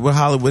relationship with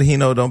Hollywood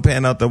don't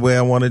pan out the way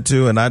I wanted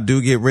to, and I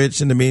do get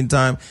rich in the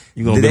meantime,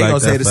 they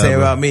gonna say the same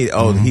about me.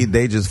 Oh,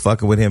 they just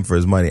fucking with him for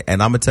his money.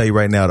 And I'm gonna tell you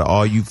right now, to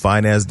all you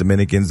fine ass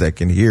Dominicans that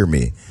can hear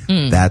me,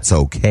 that's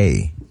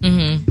okay.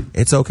 Mm-hmm.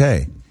 It's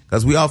okay.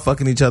 Because we all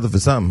fucking each other for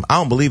something. I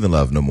don't believe in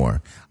love no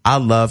more. I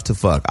love to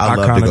fuck. I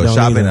love to go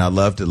shopping. And I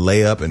love to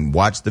lay up and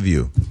watch The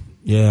View.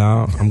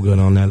 Yeah, I'm good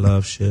on that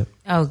love shit.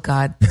 Oh,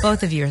 God.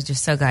 Both of you are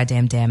just so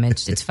goddamn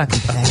damaged. It's fucking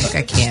pathetic.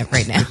 I can't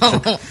right now.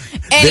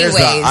 Anyways. There's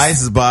the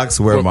ice box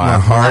where my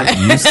heart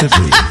used to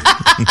be.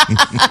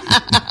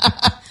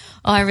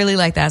 Oh, I really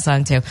like that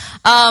song too.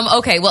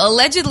 Okay, well,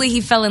 allegedly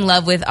he fell in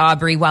love with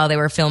Aubrey while they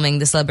were filming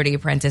The Celebrity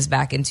Apprentice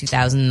back in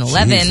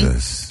 2011.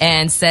 Jesus.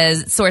 And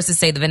sources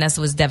say that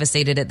Vanessa was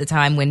devastated at the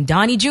time when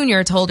Donnie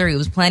Jr. told her he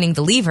was planning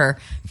to leave her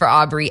for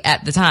Aubrey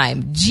at the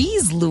time.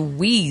 Jeez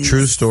Louise.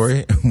 True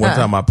story. One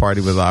time I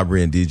partied with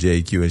Aubrey and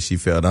DJ AQ and she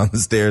fell down the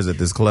stairs at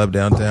this club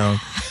downtown.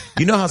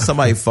 You know how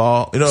somebody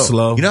fall?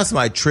 Slow. You know how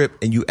somebody trip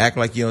and you act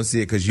like you don't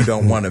see it because you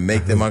don't want to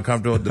make them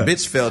uncomfortable? The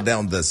bitch fell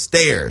down the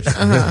stairs.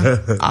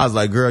 I was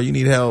like, girl, you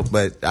need help,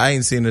 but I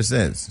ain't seen her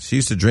since. She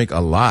used to drink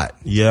a lot.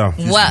 Yeah.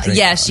 Well,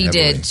 yeah, she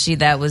did.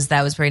 That was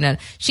pretty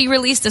nuts. She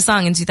released a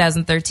song in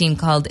 2013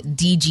 called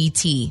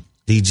DGT.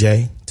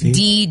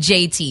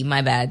 DJT,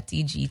 my bad.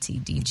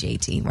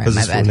 DJT, right,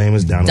 my bad. His name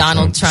is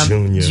Donald Trump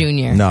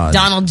Jr. No.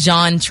 Donald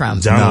John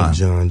Trump. John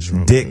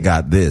Trump. Dick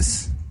got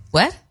this.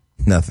 What?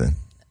 Nothing.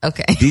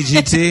 Okay.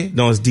 DGT?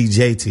 No, it's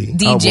DJT.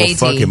 DJT. Oh, well,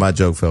 fuck it. My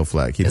joke fell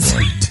flat. Keep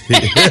going.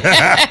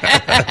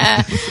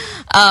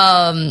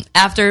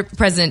 After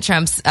President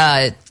Trump's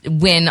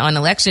win on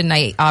election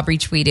night, Aubrey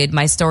tweeted,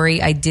 "My story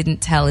I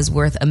didn't tell is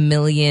worth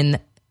millions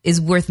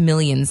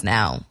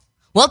now."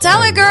 Well,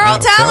 tell it, girl.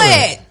 Tell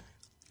it.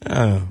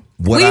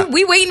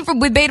 We waiting for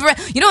with Beta.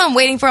 You know what I'm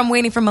waiting for? I'm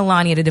waiting for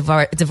Melania to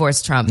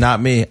divorce Trump. Not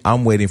me.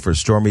 I'm waiting for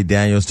Stormy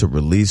Daniels to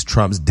release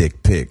Trump's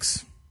dick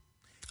pics.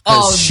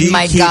 Oh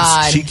my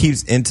God. She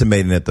keeps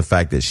intimating at the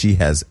fact that she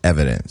has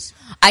evidence.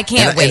 I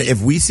can't wait. And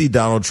if we see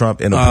Donald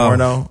Trump in a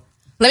porno,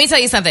 let me tell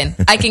you something.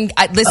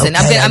 Listen.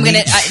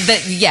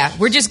 Okay,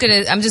 we're just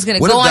gonna. I'm just gonna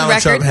what go if on Donald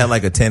record. Trump had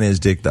like a 10-inch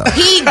dick though?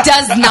 He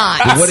does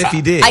not. But what if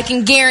he did? I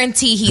can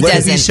guarantee he what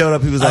doesn't. If he showed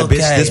up? He was like,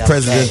 "Bitch, this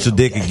presidential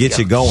dick can get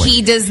you going."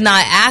 He does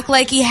not act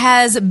like he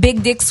has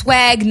big dick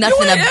swag.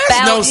 Nothing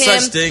about no him.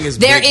 Such thing as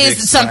there big is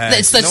dick some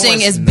swag. such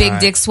thing as big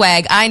dick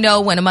swag. I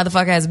know when a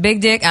motherfucker has a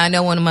big dick. I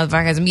know when a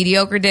motherfucker has a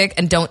mediocre dick.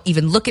 And don't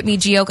even look at me,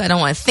 Gioke. I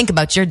don't want to think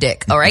about your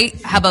dick. All right?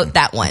 How about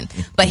that one?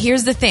 But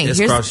here's the thing.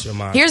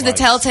 Here's the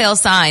telltale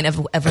sign of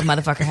a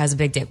motherfucker has a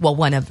big dick. Well,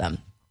 one of them.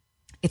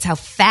 It's how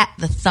fat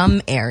the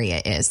thumb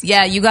area is.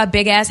 Yeah, you got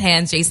big ass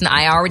hands, Jason.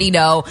 I already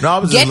know. No, I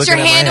was just Get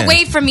your hand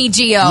away from me,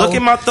 Gio. Look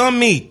at my thumb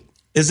meat.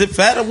 Is it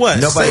fat or what?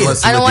 Nobody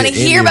wants to I don't look want at to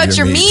any hear of about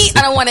your meat. meat.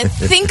 I don't want to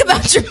think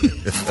about your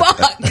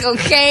fuck,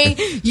 okay?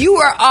 You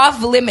are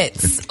off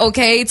limits,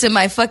 okay, to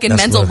my fucking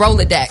mental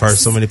Rolodex.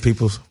 First, so many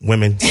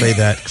women say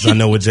that because I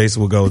know where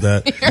Jason will go with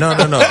that.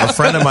 No. A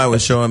friend of mine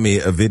was showing me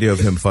a video of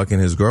him fucking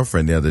his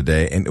girlfriend the other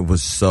day, and it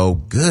was so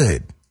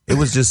good. It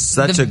was just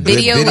such a good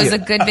video. The video was a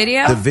good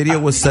video? The video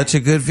was such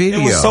a good video.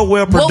 It was so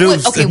well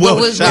produced. What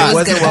was it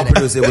wasn't well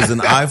produced. It was an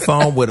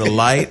iPhone with a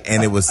light,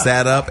 and it was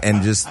sat up, and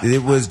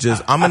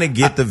I'm going to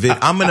get the video.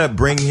 I'm going to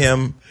bring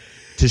him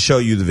to show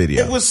you the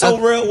video. It was so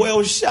real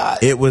well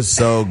shot. It was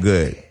so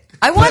good.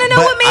 I want to know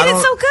what made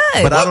it so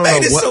good. But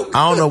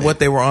I don't know what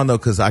they were on, though,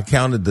 because I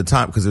counted the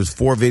time, because there's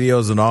 4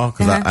 videos and all,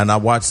 and I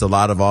watched a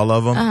lot of all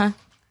of them.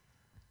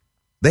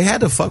 They had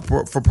to fuck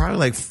for probably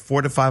like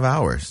 4 to 5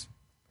 hours.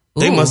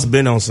 They must have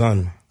been on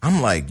something.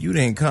 I'm like, you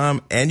didn't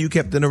come and you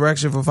kept an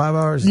erection for 5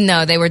 hours?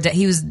 No, they were.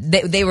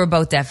 They were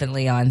both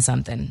definitely on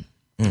something.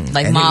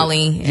 Like and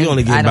Molly. You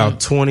only get about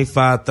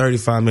 25,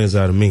 35 minutes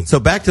out of me. So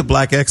back to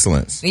Black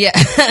Excellence. Yeah.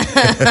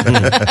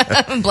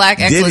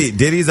 Black Excellence.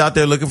 Diddy's out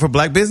there looking for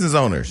black business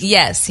owners.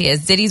 Yes, he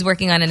is. Diddy's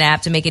working on an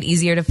app to make it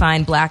easier to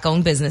find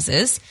black-owned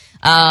businesses.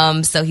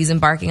 So he's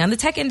embarking on the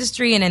tech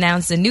industry and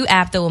announced a new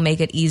app that will make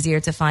it easier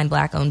to find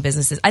black-owned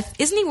businesses.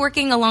 Isn't he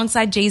working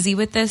alongside Jay-Z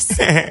with this?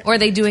 Or are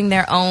they doing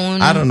their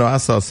own? I don't know. I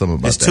saw some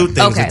about There's that. 2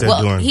 things that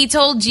they're doing. He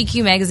told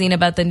GQ magazine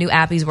about the new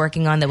app he's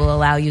working on that will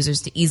allow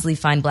users to easily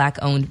find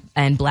black-owned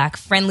and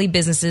black-friendly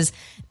businesses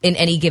in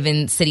any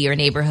given city or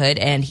neighborhood.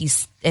 And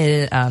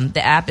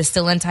the app is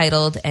still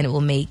untitled, and it will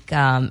make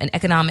an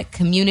economic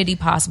community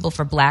possible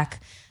for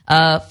black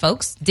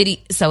folks.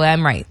 So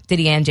I'm right.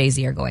 Diddy and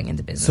Jay-Z are going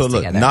into business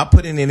together. So look, not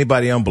putting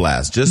anybody on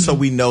blast, just so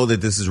we know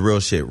that this is real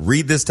shit.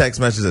 Read this text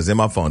message that's in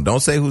my phone.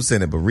 Don't say who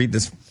sent it, but read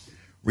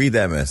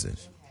that message.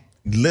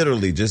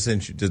 Literally just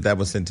that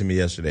was sent to me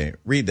yesterday.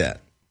 Read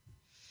that.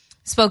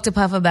 Spoke to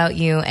Puff about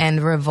you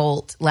and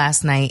Revolt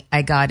last night.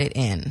 I got it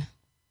in.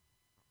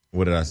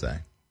 What did I say?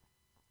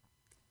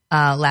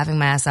 Laughing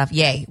my ass off.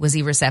 Yay. Was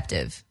he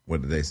receptive?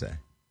 What did they say?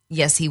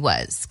 Yes, he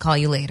was. Call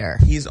you later.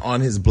 He's on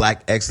his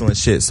black excellent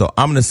shit. So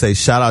I'm going to say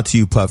shout out to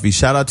you, Puffy.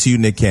 Shout out to you,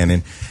 Nick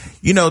Cannon.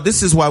 You know,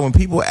 this is why when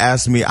people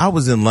ask me, I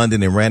was in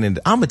London and ran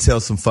into, I'm going to tell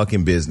some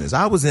fucking business.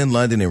 I was in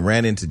London and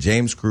ran into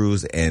James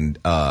Cruz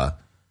and Carl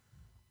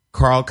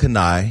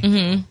Kanai.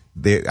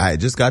 Mm-hmm. I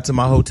just got to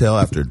my hotel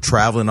after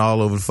traveling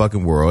all over the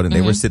fucking world, and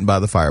they were sitting by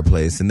the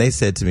fireplace, and they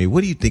said to me,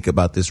 what do you think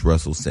about this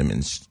Russell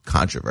Simmons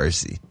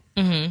controversy?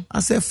 Mm-hmm. I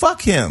said,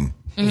 fuck him.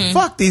 Mm-hmm.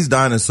 Fuck these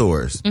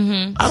dinosaurs.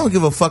 Mm-hmm. I don't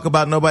give a fuck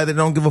about nobody that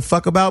don't give a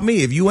fuck about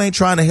me. If you ain't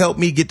trying to help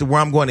me get to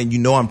where I'm going, and you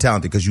know I'm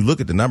talented because you look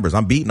at the numbers,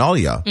 I'm beating all of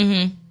y'all.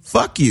 Mm-hmm.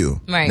 Fuck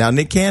you. Right. Now,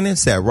 Nick Cannon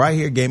sat right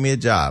here, gave me a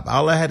job.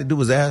 All I had to do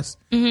was ask.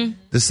 Mm-hmm.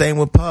 The same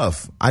with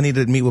Puff. I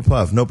needed to meet with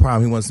Puff. No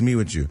problem. He wants to meet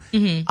with you.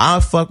 Mm-hmm.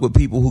 I'll fuck with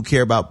people who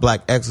care about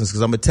black excellence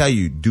because I'm going to tell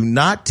you, do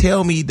not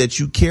tell me that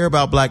you care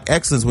about black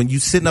excellence when you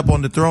sitting up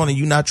on the throne and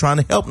you not trying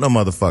to help no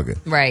motherfucker.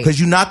 Right. Because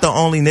you're not the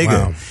only nigga.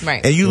 Wow.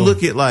 Right. And you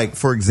look at, like,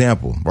 for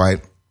example,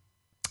 right,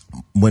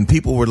 when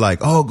people were like,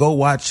 oh, go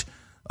watch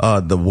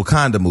the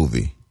Wakanda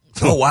movie.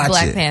 Go watch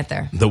Black it.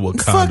 Panther. The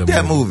Wakanda Fuck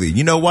that movie.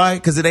 You know why?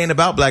 Because it ain't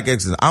about black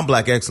excellence. I'm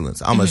black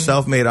excellence. I'm a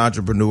self-made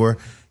entrepreneur.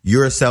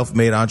 You're a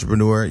self-made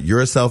entrepreneur.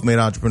 You're a self-made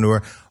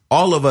entrepreneur.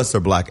 All of us are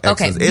black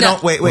excellence. Okay, It no.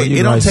 don't wait. Well,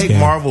 It don't take Scam.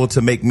 Marvel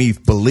to make me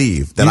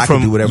believe that You I can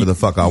from- do whatever the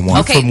fuck I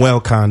want. Okay. From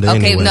Wakanda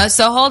Okay, anyway. no,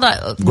 so hold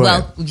on.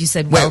 Well, you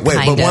said well, Wait,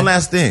 kinda. but one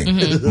last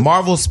thing.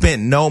 Marvel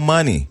spent no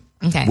money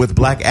Okay. with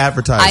black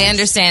advertisers. I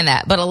understand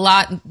that, but a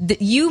lot,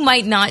 you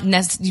might not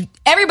necessarily,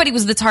 everybody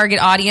was the target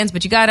audience,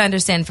 but you got to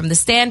understand from the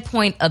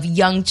standpoint of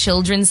young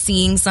children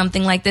seeing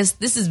something like this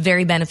is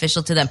very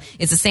beneficial to them.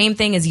 It's the same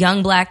thing as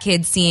young black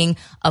kids seeing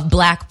a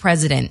black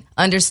president,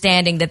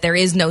 understanding that there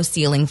is no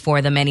ceiling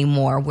for them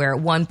anymore, where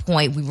at one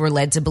point we were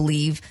led to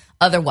believe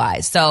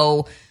otherwise.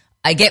 So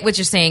I get what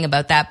you're saying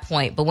about that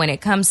point, but when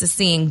it comes to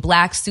seeing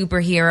black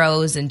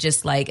superheroes and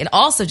just like, and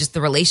also just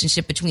the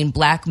relationship between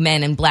black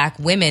men and black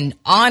women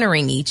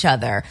honoring each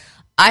other,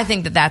 I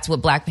think that that's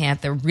what Black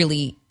Panther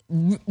really,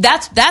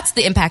 that's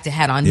the impact it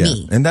had on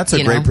me. And that's a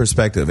you great know?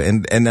 perspective.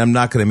 And I'm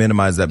not going to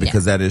minimize that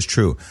because that is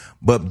true.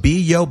 But be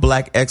your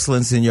black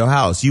excellence in your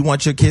house. You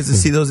want your kids to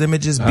see those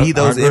images? Be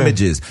those I agree.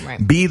 images.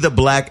 Right. Be the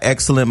black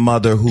excellent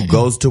mother who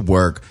goes to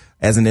work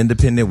as an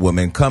independent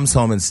woman, comes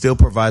home and still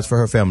provides for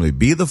her family.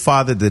 Be the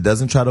father that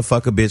doesn't try to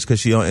fuck a bitch because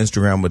she on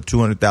Instagram with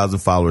 200,000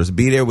 followers.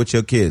 Be there with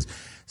your kids.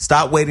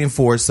 Stop waiting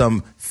for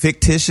some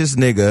fictitious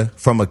nigga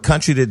from a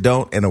country that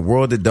don't and a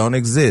world that don't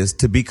exist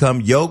to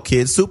become your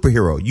kid's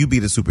superhero. You be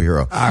the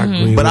superhero. I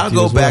agree But with I'll you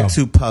go as back well.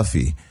 to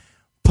Puffy.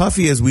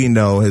 Puffy, as we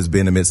know, has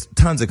been amidst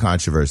tons of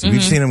controversy.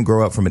 We've seen him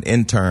grow up from an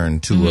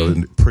intern to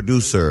a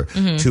producer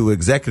to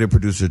executive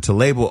producer to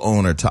label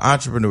owner to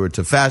entrepreneur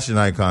to fashion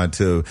icon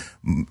to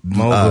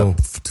Mogul.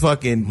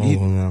 fucking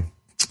Mogul now.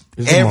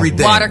 He's a everything.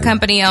 mogul. Water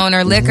company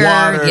owner, liquor,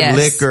 Water, yes.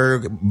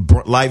 liquor,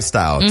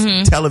 lifestyle,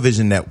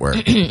 television network.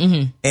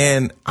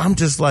 And I'm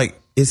just like,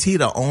 is he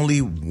the only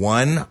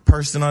one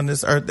person on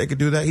this earth that could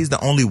do that? He's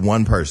the only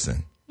one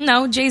person.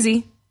 No,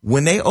 Jay-Z.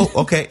 When they are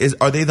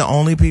they the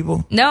only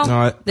people? No,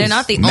 No, they're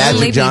not the Magic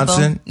only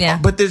Johnson, people. Yeah.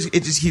 but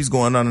it just keeps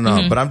going on and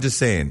on. But I'm just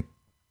saying,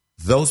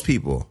 those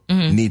people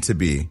need to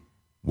be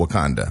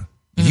Wakanda.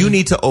 You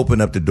need to open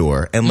up the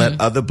door and let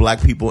other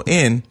black people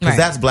in because Right.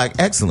 that's black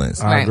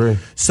excellence. I agree.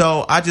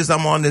 So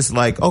I'm on this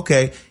like,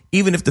 okay,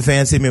 even if the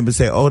fans hit me and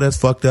say, oh, that's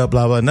fucked up,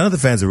 blah, blah. None of the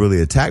fans have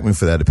really attacked me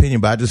for that opinion,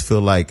 but I just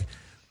feel like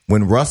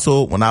when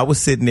I was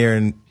sitting there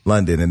in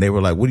London and they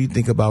were like, what do you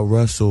think about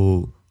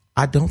Russell?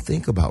 I don't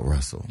think about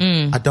Russell.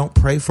 I don't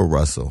pray for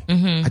Russell.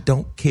 I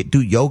don't do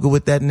yoga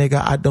with that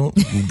nigga. I don't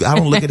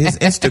look at his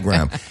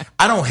Instagram.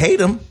 I don't hate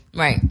him.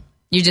 Right.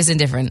 You're just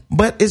indifferent.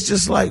 But it's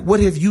just like,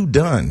 what have you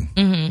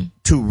done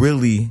to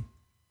really,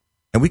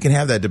 and we can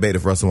have that debate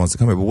if Russell wants to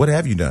come here, but what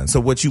have you done? So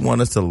what you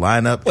want us to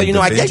line up? Well, and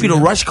I defend gave you the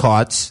now? rush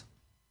cards.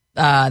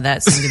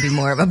 That seemed to be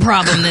more of a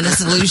problem than a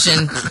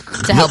solution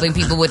to helping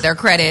people with their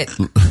credit.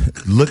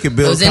 Look at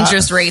Bill Those Cosby.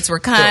 interest rates were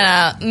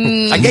kind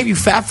of, I gave you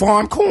Fat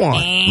Farm corn.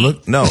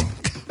 Look, no.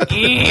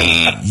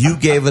 You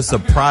gave us a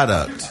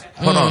product.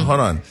 Hold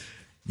on.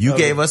 You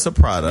gave us a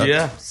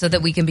product. so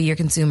that we can be your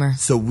consumer.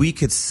 So we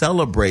could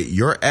celebrate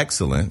your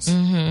excellence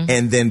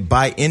and then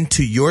buy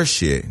into your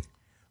shit.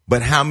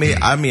 But how many,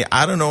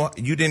 I don't know,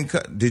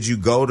 did you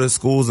go to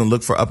schools and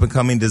look for up and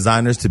coming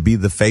designers to be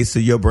the face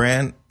of your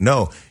brand?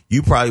 No.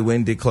 You probably went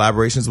and did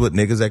collaborations with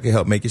niggas that could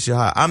help make your shit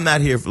hot. I'm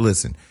not here for,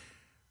 listen,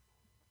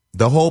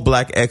 the whole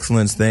black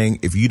excellence thing,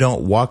 if you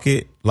don't walk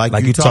it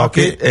like you talk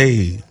it,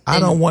 hey. I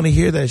don't want to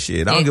hear that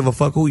shit. I don't give a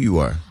fuck who you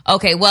are.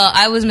 Okay, well,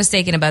 I was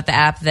mistaken about the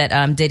app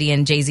that Diddy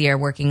and Jay-Z are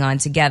working on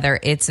together.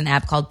 It's an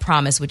app called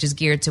Promise, which is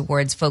geared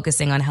towards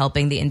focusing on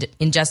helping the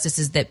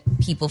injustices that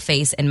people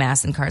face in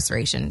mass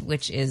incarceration,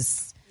 which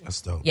is,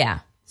 That's dope. yeah,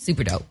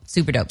 super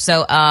dope.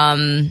 So,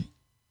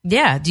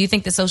 yeah, do you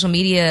think the social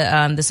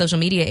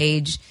media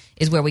age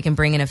is where we can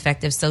bring an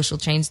effective social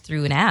change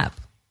through an app?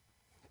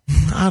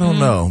 I don't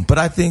know, but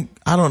I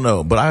don't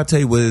know, but I'll tell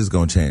you what is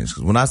going to change.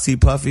 'Cause when I see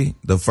Puffy,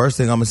 the first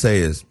thing I'm going to say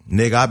is,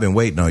 nigga, I've been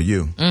waiting on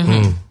you.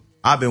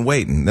 I've been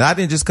waiting. And I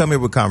didn't just come here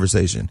with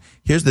conversation.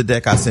 Here's the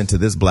deck I sent to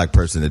this black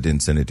person that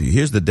didn't send it to you.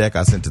 Here's the deck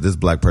I sent to this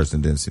black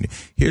person that didn't send it.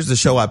 Here's the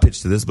show I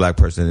pitched to this black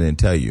person that didn't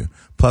tell you.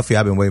 Puffy,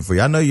 I've been waiting for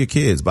you. I know your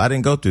kids, but I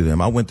didn't go through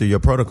them. I went through your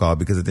protocol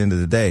because at the end of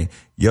the day,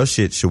 your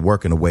shit should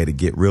work in a way to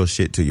get real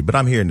shit to you. But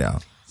I'm here now.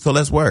 So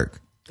let's work.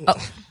 Oh,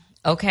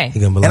 okay.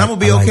 And I'm going to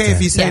be okay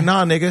if you say, Yeah.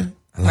 nah, nigga.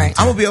 Right.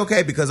 I'm going to be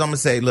okay because I'm going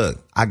to say, look,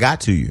 I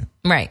got to you.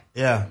 Right.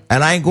 Yeah.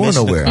 And I ain't going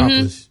Mission nowhere.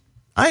 accomplished.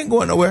 I ain't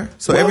going nowhere.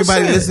 So Well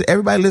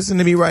everybody listen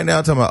to me right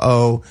now talking about,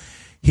 oh,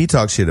 he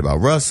talks shit about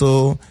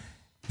Russell.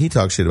 He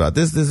talks shit about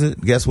this.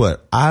 Guess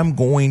what? I'm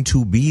going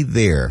to be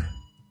there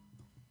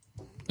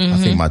I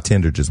think my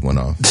Tinder just went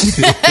off.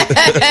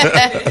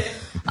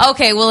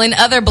 Okay, well, in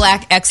other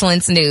Black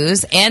excellence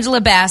news,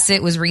 Angela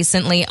Bassett was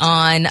recently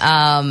on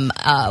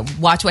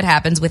Watch What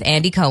Happens with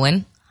Andy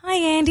Cohen. Hi,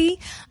 Andy.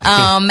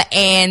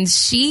 And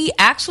she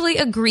actually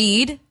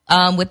agreed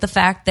with the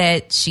fact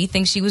that she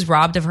thinks she was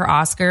robbed of her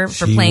Oscar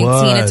for playing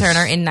Tina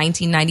Turner in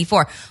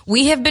 1994.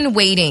 We have been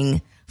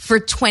waiting for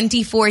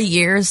 24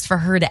 years for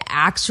her to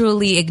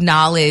actually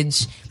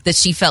acknowledge that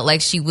she felt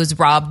like she was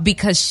robbed,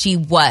 because she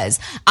was.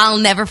 I'll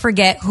never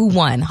forget who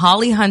won.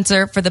 Holly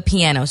Hunter for the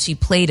piano. She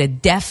played a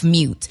deaf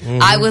mute.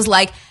 I was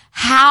like,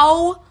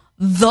 how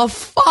the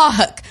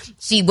fuck?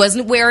 She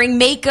wasn't wearing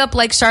makeup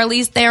like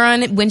Charlize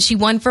Theron when she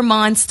won for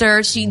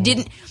Monster. She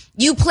didn't.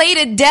 You played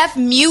a deaf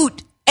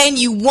mute and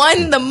you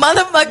won the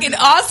motherfucking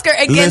Oscar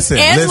against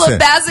Angela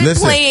Bassett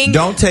playing.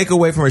 Don't take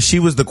away from her. She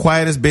was the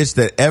quietest bitch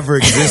that ever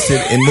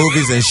existed in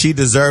movies, and she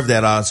deserved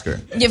that Oscar.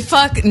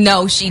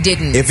 No, she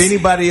didn't. If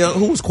anybody else,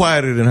 who was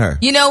quieter than her?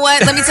 You know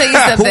what? Let me tell you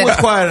something. Who was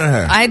quieter than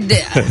her? I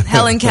did.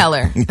 Helen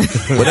Keller.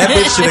 Well, that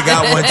bitch should have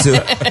got one too.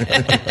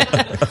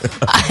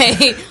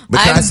 But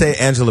can I say,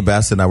 Angela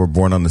Bassett and I were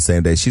born on the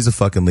same day. She's a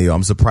fucking Leo.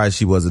 I'm surprised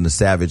she wasn't a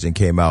Savage and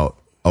came out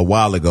a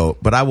while ago.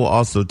 But I will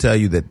also tell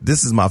you that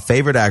this is my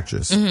favorite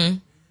actress.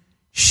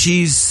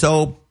 She's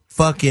so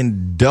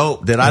fucking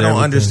dope that I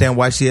don't understand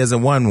why she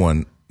hasn't won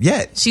one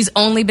yet. She's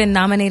only been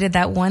nominated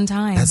that one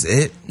time. That's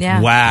it?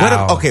 Yeah.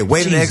 Wow.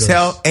 Wait and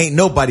exhale. Ain't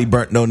nobody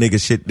burnt no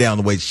nigga shit down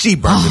the way she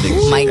burnt the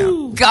nigga shit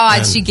down. My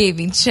God, she gave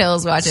me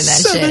chills watching that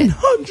shit.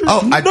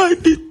 Oh,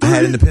 I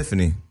had an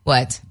epiphany.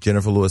 What?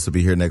 Jennifer Lewis will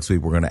be here next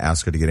week. We're going to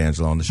ask her to get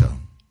Angela on the show.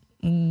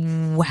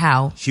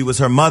 How? She was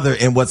her mother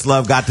in What's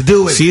Love Got to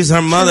Do With It. She's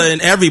her mother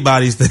in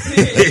everybody's thing.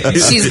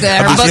 She's good.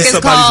 Her book is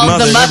called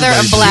The Mother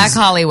of Black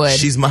Hollywood.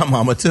 She's my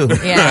mama too.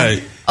 Yeah.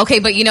 Right. Okay,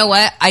 but you know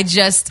what?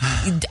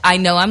 I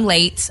know I'm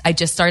late. I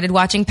just started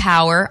watching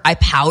Power. I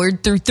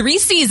powered through 3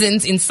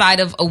 seasons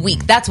inside of a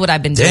week. That's what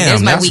I've been doing. Damn,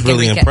 There's my that's weekend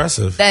really recap.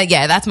 impressive.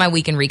 Yeah, that's my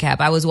weekend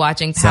recap. I was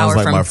watching Power.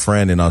 Sounds like my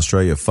friend in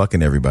Australia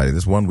fucking everybody.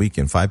 This one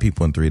weekend, 5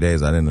 people in 3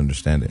 days. I didn't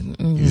understand it.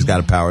 You just got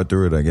to power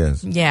through it, I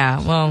guess.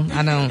 Yeah, well,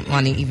 I don't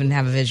want to even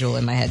have a visual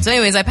in my head. So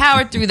anyways, I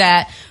powered through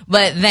that.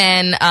 But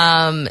then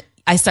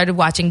I started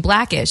watching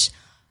Blackish.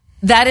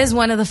 That is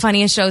one of the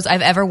funniest shows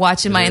I've ever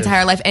watched in my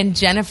entire life. And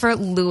Jennifer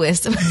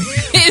Lewis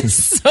is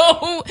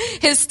so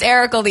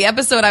hysterical. The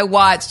episode I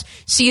watched,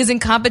 she is in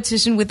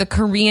competition with a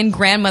Korean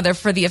grandmother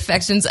for the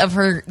affections of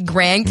her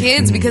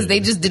grandkids because they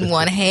just didn't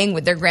want to hang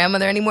with their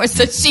grandmother anymore.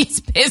 So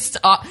she's pissed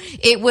off.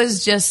 It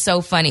was just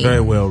so funny.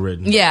 Very well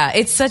written. Yeah,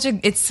 it's such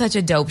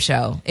a dope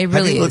show. It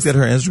really is. Have you looked at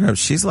her Instagram?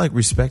 She's like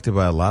respected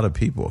by a lot of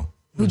people.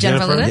 Who,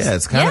 Jennifer Lewis? Yeah,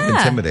 it's kind of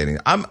intimidating.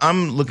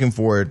 I'm looking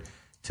forward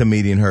to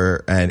meeting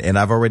her, and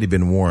I've already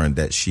been warned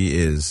that she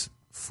is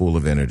full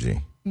of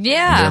energy.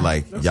 Yeah, and they're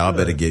like, y'all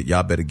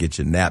better get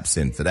your naps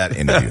in for that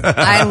interview.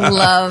 I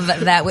love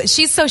that.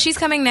 She's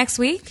coming next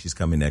week. She's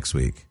coming next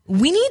week.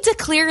 We need to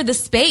clear the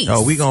space.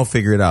 Oh, we gonna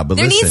figure it out. But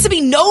there needs to be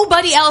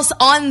nobody else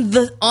on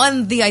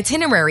the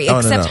itinerary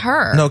except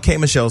her. No, K.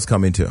 Michelle's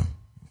coming too.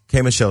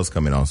 K. Michelle's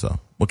coming also.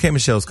 Well, K.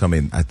 Michelle's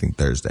coming, I think,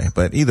 Thursday.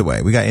 But either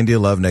way, we got India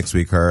Love next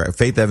week.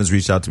 Faith Evans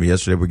reached out to me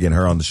yesterday. We're getting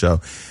her on the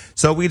show.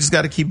 So we just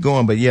got to keep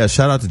going. But yeah,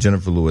 shout out to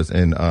Jennifer Lewis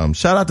and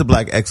shout out to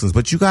Black Excellence.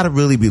 But you got to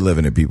really be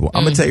living it, people.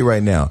 I'm going to tell you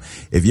right now.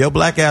 If your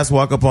black ass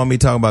walk up on me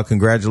talking about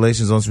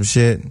congratulations on some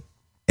shit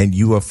and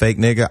you a fake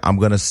nigga, I'm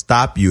going to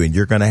stop you and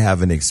you're going to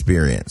have an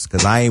experience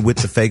because I ain't with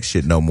the fake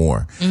shit no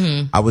more.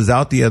 I was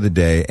out the other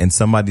day and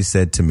somebody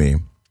said to me,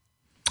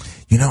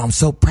 you know, I'm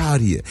so proud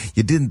of you.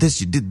 You did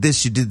this, you did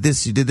this, you did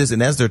this, you did this.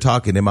 And as they're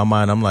talking in my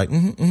mind, I'm like,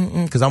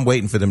 because I'm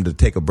waiting for them to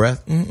take a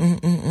breath.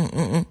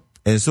 And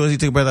as soon as he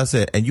took a breath, I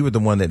said, and you were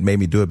the one that made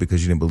me do it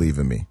because you didn't believe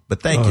in me.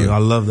 But thank you. I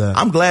love that.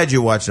 I'm glad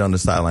you're watching on the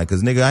sideline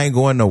because, nigga, I ain't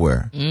going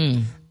nowhere.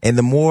 And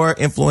the more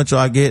influential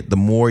I get, the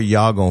more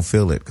y'all gonna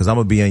feel it because I'm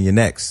gonna be on your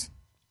necks.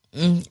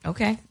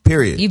 Okay.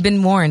 Period. You've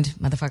been warned,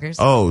 motherfuckers.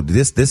 Oh,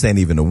 this ain't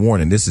even a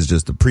warning. This is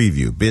just a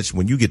preview. Bitch,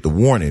 when you get the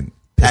warning,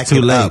 pack it's too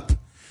it late. up.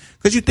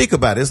 Because you think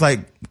about it, it's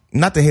like,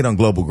 not to hate on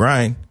Global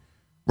Grind,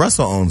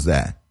 Russell owns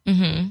that.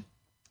 I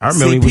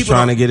remember he was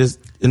trying to get his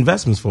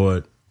investments for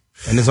it.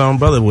 And his own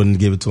brother wouldn't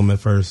give it to him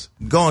at first.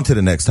 Go on to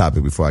the next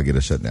topic before I get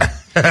a shutdown.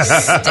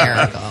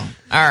 Hysterical.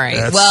 All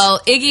right. Well,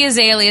 Iggy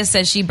Azalea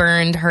says she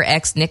burned her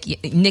ex Nick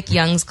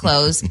Young's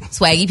clothes,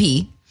 Swaggy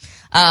P,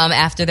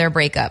 after their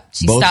breakup.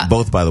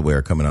 Both, by the way,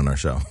 are coming on our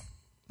show.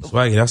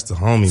 Swaggy, that's the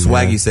homie,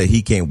 Swaggy man. said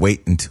he can't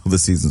wait until the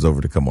season's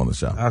over to come on the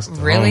show. That's the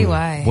Really? homie.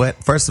 Why?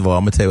 What? First of all,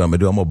 I'm going to tell you what I'm going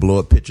to do. I'm going to blow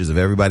up pictures of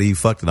everybody he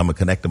fucked and I'm going to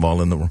connect them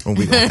all in the room.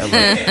 We're going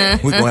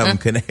to have them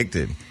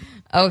connected.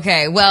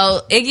 Okay.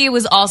 Well, Iggy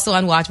was also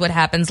on Watch What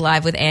Happens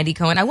Live with Andy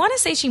Cohen. I want to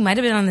say she might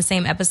have been on the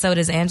same episode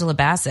as Angela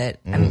Bassett.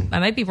 I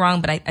might be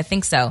wrong, but I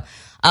think so.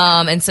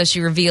 And so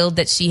she revealed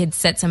that she had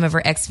set some of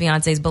her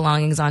ex-fiance's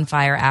belongings on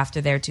fire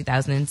after their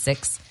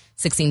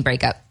 2016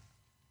 breakup.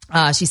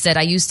 She said,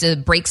 I used to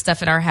break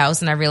stuff in our house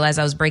and I realized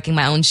I was breaking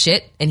my own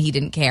shit and he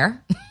didn't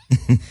care.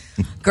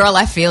 Girl,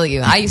 I feel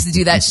you. I used to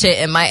do that shit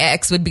and my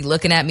ex would be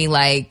looking at me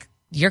like,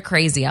 you're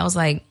crazy. I was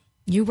like,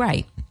 You're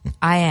right.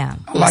 I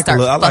am. I like start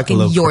a little,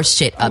 fucking your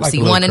shit up. like So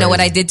you want to know what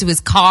I did to his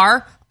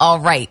car? All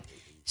right.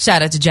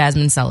 Shout out to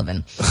Jasmine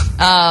Sullivan.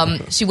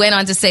 She went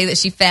on to say that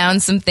she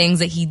found some things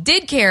that he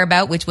did care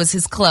about, which was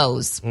his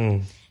clothes.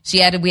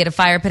 She added, we had a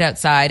fire pit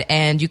outside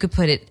and you could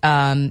put it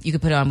on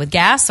with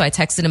gas. So I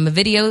texted him a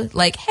video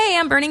like, hey,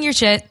 I'm burning your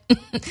shit.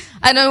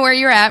 I don't know where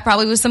you're at,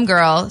 probably with some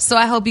girl. So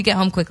I hope you get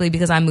home quickly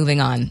because I'm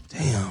moving on.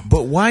 Damn.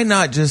 But why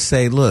not just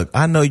say, look,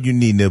 I know you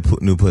need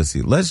new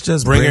pussy. Let's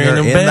just bring her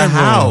in the bedroom.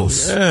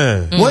 house.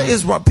 Yeah. What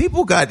is wrong?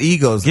 People got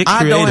egos. Get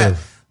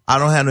creative. I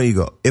don't have no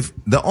ego. If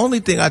the only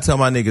thing I tell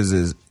my niggas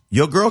is,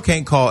 your girl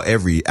can't call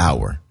every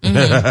hour. She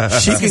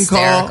can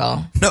hysterical.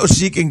 call. No,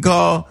 she can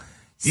call.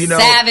 You know,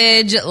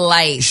 Savage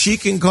life. she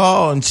can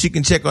call and she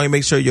can check on you,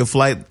 make sure your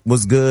flight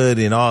was good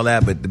and all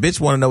that. But the bitch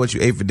want to know what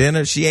you ate for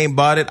dinner. She ain't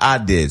bought it. I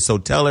did. So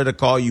tell her to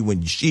call you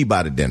when she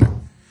bought a dinner.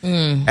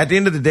 At the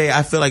end of the day,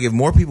 I feel like if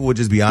more people would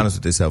just be honest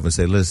with themselves and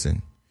say,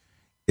 listen,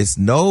 it's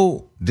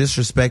no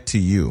disrespect to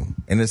you.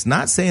 And it's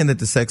not saying that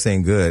the sex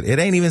ain't good. It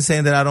ain't even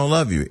saying that I don't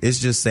love you. It's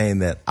just saying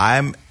that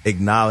I'm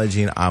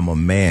acknowledging I'm a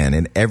man.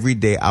 And every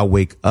day I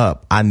wake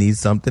up, I need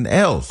something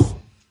else.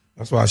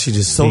 That's why she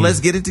just. So let's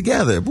get it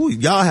together. Boy,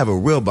 y'all have a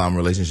real bomb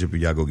relationship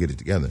if y'all go get it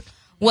together.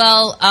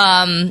 Well,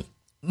 I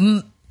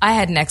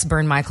had an ex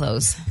burn my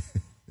clothes.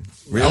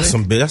 Really?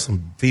 That's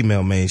some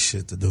female made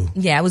shit to do.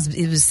 Yeah, it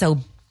was so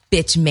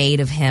bitch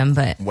made of him,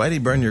 but Why did he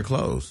burn your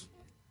clothes?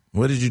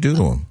 What did you do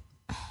to him?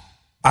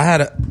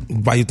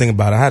 While you think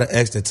about it, I had an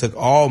ex that took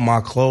all my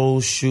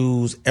clothes,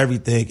 shoes,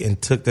 everything,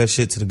 and took that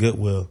shit to the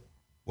Goodwill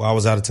while I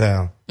was out of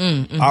town.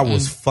 I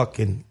was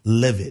fucking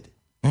livid.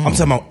 I'm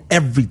talking about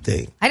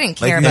everything. I didn't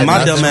care And about my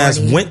that. dumb ass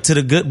went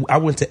to I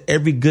went to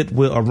every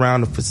Goodwill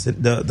around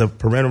the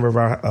perimeter of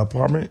our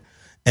apartment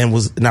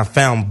and I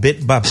found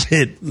bit by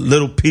bit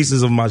little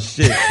pieces of my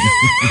shit.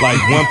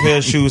 Like one pair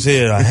of shoes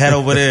here, a hat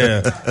over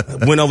there.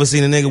 Went over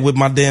seen a nigga with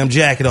my damn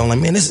jacket on. Like,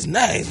 man, this is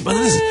nice, but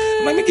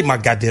let me get my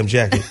goddamn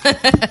jacket.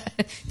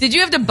 Did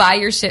you have to buy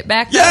your shit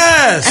back?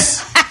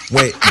 Yes.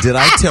 Wait, did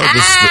I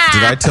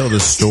tell the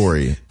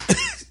story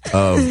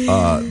of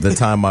the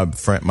time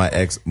my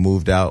ex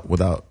moved out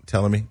without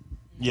telling me?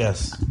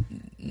 Yes.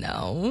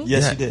 No.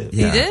 Yes, you did.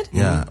 You did?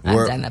 Yeah.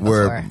 I've done that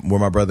before. Where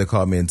my brother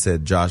called me and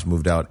said, Josh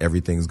moved out,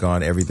 everything's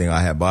gone, everything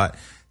I had bought.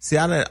 See,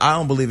 I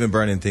don't believe in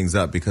burning things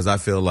up because I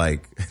feel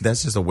like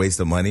that's just a waste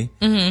of money.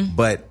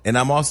 And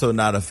I'm also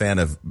not a fan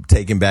of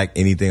taking back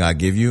anything I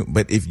give you.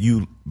 But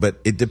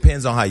it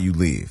depends on how you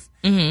leave.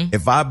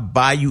 If I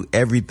buy you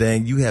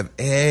everything, you have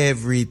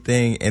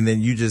everything, and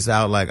then you just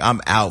out like, I'm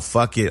out,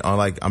 fuck it, on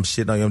like, I'm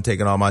shitting on you, I'm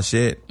taking all my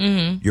shit,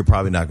 you're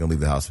probably not gonna leave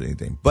the house for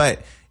anything.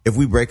 But if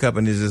we break up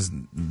and it just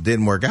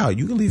didn't work out,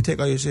 you can leave, take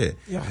all your shit.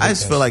 Yeah, I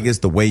just feel like it's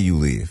the way you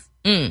leave.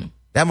 That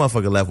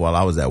motherfucker left while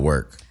I was at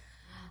work.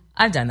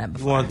 I've done that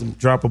before. You want to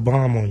drop a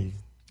bomb on you?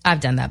 I've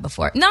done that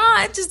before. No,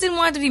 I just didn't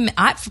want it to be.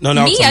 I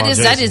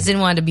just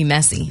didn't want it to be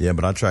messy. Yeah,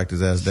 but I tracked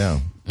his ass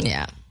down.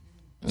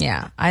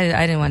 Yeah, I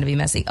didn't want to be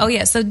messy. Oh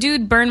yeah, so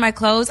dude burned my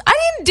clothes.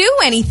 I didn't do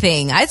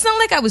anything. It's not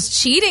like I was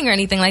cheating or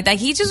anything like that.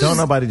 He just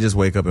nobody just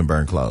wake up and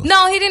burn clothes.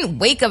 No, he didn't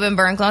wake up and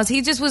burn clothes.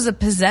 He just was a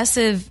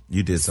possessive.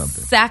 You did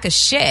something. Sack of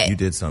shit. You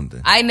did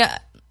something. I know.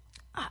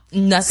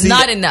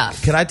 Not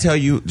enough. Can I tell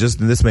you,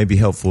 this may be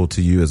helpful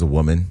to you as a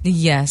woman.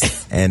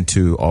 Yes. And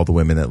to all the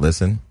women that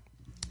listen.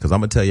 Because I'm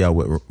going to tell y'all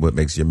what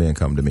makes your men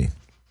come to me.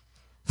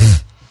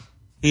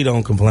 He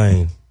don't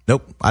complain.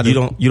 Nope. You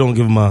don't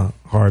give him a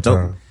hard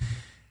time.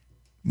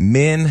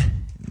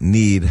 Men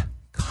need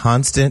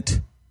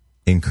constant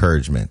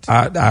encouragement.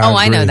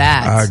 I know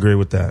that. I agree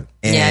with that.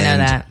 And yeah, I know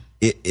that.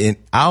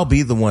 I'll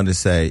be the one to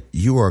say,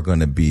 you are going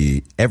to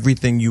be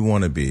everything you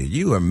want to be.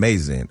 You are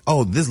amazing.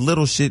 Oh, this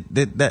little shit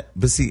that.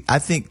 But see, I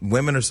think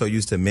women are so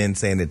used to men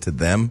saying it to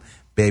them.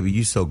 Baby,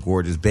 you so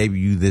gorgeous. Baby,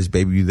 you this.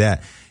 Baby, you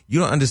that. You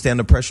don't understand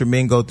the pressure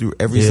men go through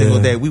every single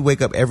day. We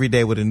wake up every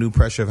day with a new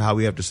pressure of how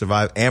we have to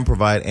survive and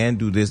provide and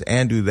do this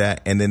and do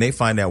that. And then they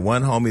find that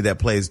one homie that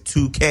plays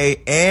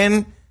 2K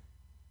and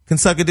can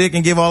suck a dick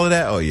and give all of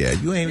that. Oh yeah,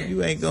 you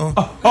ain't gonna.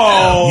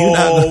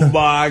 Oh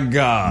my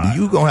God,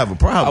 you gonna have a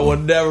problem. I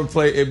will never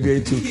play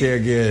NBA 2K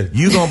again.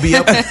 You gonna be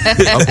up.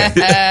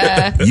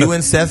 Okay. You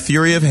and Seth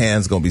Fury of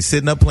Hands gonna be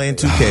sitting up playing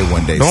 2K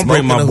one day. Don't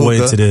bring my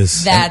boy into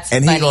this.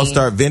 And he gonna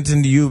start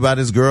venting to you about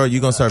his girl.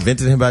 You gonna start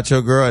venting to him about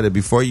your girl. And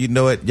before you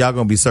know it, y'all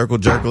gonna be circle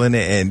jerking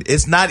it, and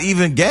it's not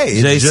even gay.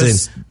 It's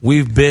Jason,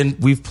 we've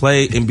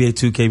played NBA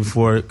 2K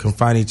before,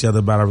 confined each other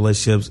about our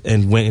relationships,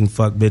 and went and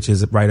fucked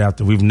bitches right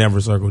after. We've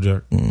never circle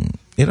jerked.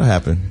 It'll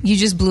happen. You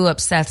just blew up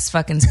Seth's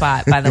fucking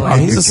spot, by the way. Oh,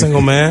 he's a single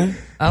man.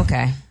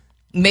 Okay.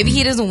 Maybe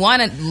he doesn't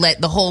want to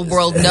let the whole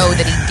world know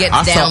that he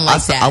gets down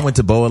like that. I went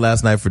to Boa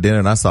last night for dinner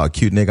and I saw a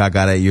cute nigga I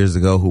got at years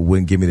ago who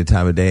wouldn't give me the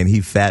time of day, and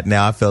he fat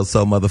now. I felt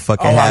so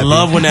motherfucking happy. I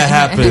love when that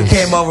happens. He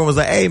came over and was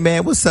like, "Hey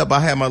man, what's up?" I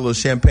had my little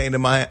champagne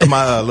in my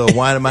little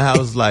wine in my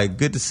house. Like,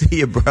 good to see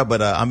you, bro.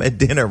 But I'm at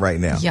dinner right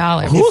now. Y'all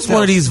are Who's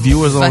one of these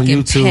viewers on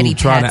YouTube petty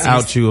trying to patsies.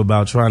 out you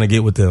about trying to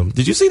get with them?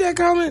 Did you see that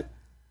comment?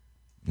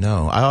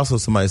 No, I also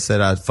somebody said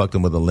I fucked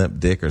him with a limp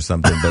dick or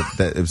something, but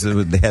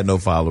they had no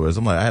followers.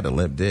 I'm like, I had a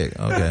limp dick.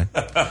 Okay,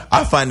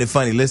 I find it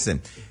funny.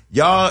 Listen,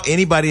 y'all,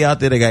 anybody out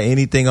there that got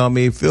anything on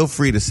me, feel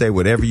free to say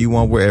whatever you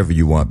want, wherever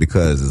you want,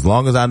 because as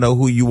long as I know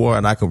who you are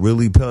and I can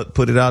really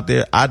put it out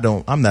there,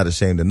 I'm not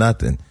ashamed of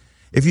nothing.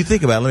 If you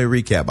think about it, let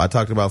me recap. I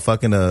talked about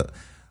fucking a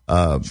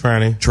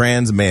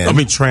trans man. I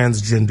mean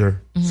transgender.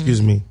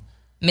 Excuse me.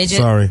 Midget.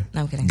 Sorry.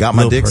 No, I'm kidding. Got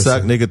my dick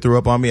sucked. Nigga threw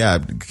up on me. I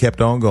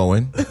kept on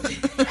going.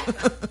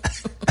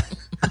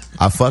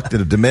 I fucked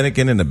at a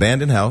Dominican in an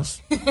abandoned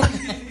house.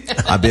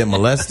 I've been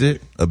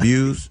molested,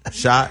 abused,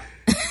 shot.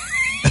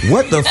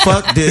 What the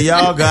fuck did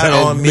y'all got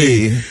on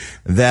me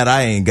that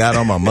I ain't got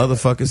on my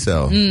motherfucking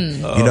self?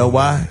 You know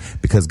why?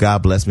 Because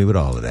God blessed me with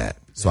all of that.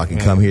 So I can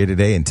come here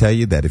today and tell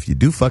you that if you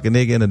do fuck a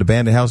nigga in an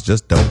abandoned house,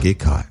 just don't get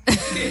caught.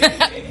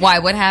 Why?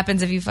 What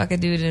happens if you fuck a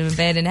dude in an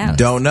abandoned house?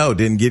 Don't know.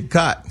 Didn't get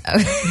caught.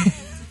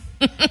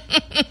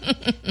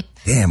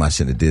 Damn, I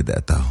shouldn't have did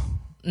that though.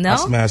 No?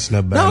 Smashing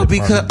up. No,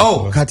 because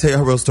can I tell you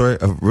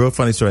a real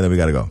funny story? Then we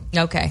gotta go.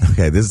 Okay.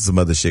 This is some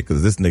other shit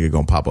because this nigga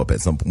gonna pop up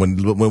at some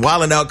point. When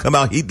Wild 'N Out come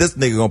out, this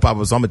nigga gonna pop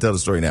up. So I'm gonna tell the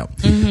story now.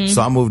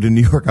 So I moved to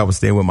New York. I was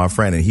staying with my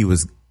friend, and he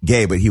was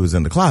gay, but he was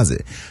in the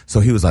closet. So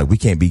he was like, "We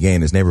can't be gay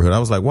in this neighborhood." I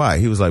was like, "Why?"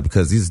 He was like,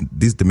 "Because these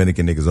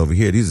Dominican niggas over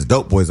here, these are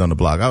dope boys on the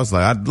block." I was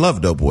like, "I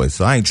love dope boys,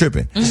 so I ain't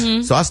tripping."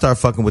 So I started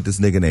fucking with this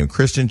nigga named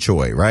Christian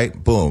Choi,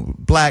 right? Boom,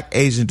 black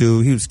Asian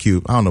dude. He was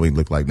cute. I don't know what he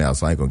looked like now,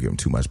 so I ain't gonna give him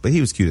too much, but he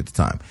was cute at the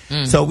time.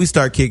 So we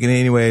start kicking it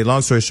anyway.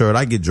 Long story short,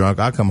 I get drunk.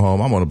 I come home.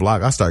 I'm on the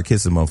block. I start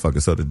kissing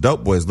motherfuckers. So the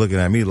dope boys looking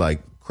at me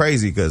like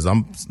crazy because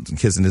I'm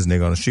kissing this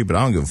nigga on the street, but I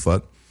don't give a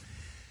fuck.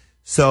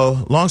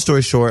 So, long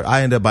story short,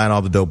 I end up buying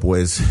all the dope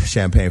boys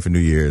champagne for New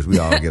Year's. We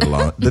all get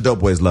along. The dope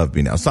boys love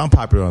me now. So, I'm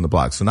popular on the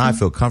block. So, now I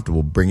feel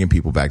comfortable bringing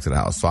people back to the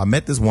house. So, I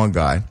met this one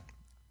guy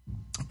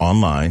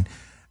online,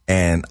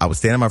 and I was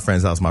staying at my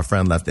friend's house. My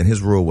friend left, and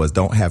his rule was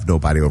don't have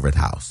nobody over at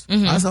the house.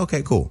 I said,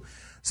 okay, cool.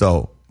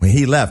 So, when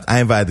he left, I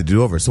invited the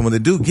dude over. So, when the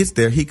dude gets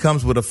there, he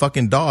comes with a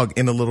fucking dog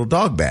in a little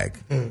dog bag.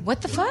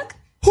 What the fuck?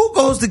 Who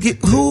goes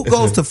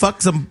to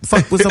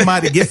fuck with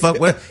somebody, get fucked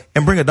with,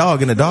 and bring a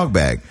dog in a dog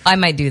bag? I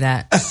might do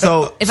that.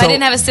 So if I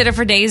didn't have a sitter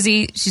for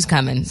Daisy, she's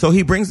coming. So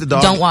he brings the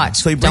dog. Don't watch.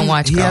 So Don't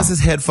watch. He girl. has his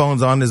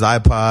headphones on, his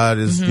iPod,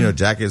 his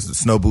jacket, his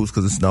snow boots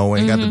because it's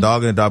snowing. Got the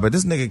dog in the dog bag.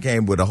 This nigga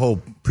came with a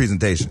whole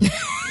presentation.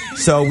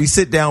 So we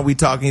sit down, we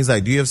talk, and he's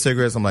like, "Do you have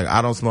cigarettes?" I'm like,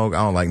 "I don't smoke. I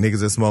don't like niggas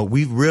that smoke."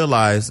 We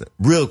realized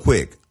real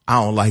quick, I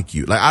don't like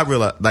you. Like I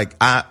realized, like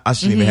I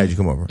shouldn't even have you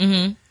come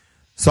over.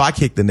 So I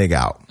kicked the nigga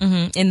out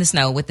in the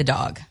snow with the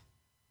dog.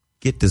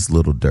 Get this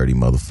little dirty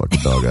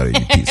motherfucking dog out of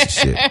you, piece of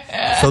shit.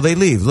 So they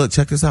leave. Look,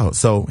 check this out.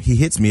 So he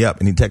hits me up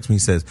and he texts me, he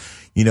says,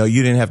 "You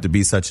didn't have to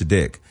be such a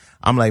dick."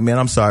 I'm like, "Man,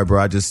 I'm sorry,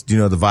 bro. I just, the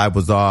vibe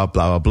was off,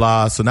 blah, blah,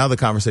 blah." So now the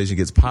conversation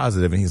gets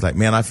positive and he's like,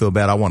 "Man, I feel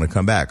bad. I want to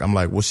come back." I'm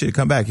like, "Well, shit,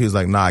 come back." He was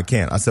like, "Nah, I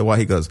can't." I said, "Why?"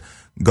 He goes,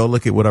 "Go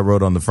look at what I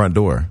wrote on the front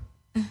door."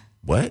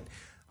 What?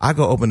 I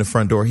go open the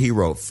front door. He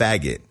wrote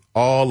faggot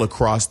all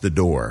across the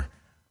door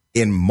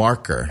in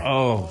marker.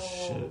 Oh,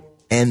 shit.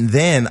 And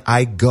then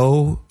I'm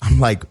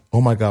like,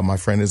 "Oh my God, my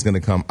friend is going to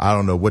come. I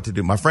don't know what to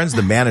do." My friend's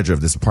the manager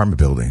of this apartment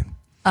building.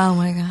 Oh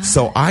my God.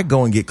 So I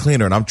go and get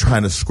cleaner and I'm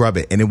trying to scrub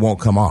it and it won't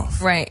come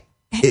off. Right.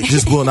 It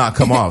just will not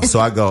come off. So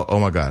I go, "Oh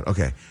my God.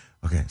 Okay.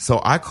 So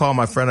I call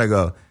my friend. I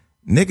go,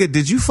 "Nigga,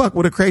 did you fuck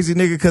with a crazy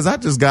nigga? Cause I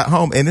just got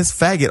home and it's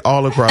faggot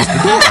all across the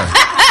door."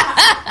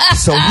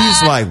 So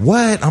he's like,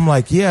 "What?" I'm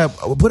like, "Yeah.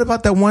 What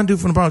about that one dude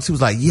from the Bronx?" He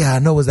was like, "Yeah, I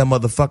know it's that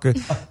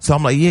motherfucker." So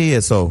I'm like, yeah.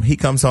 So he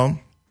comes home.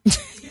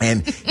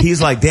 And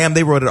he's like, "Damn,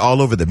 they wrote it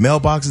all over the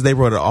mailboxes. They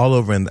wrote it all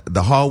over in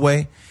the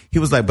hallway." He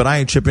was like, "But I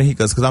ain't tripping." He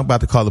goes, "Because I'm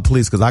about to call the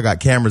police because I got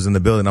cameras in the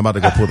building. I'm about to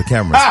go pull the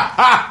cameras."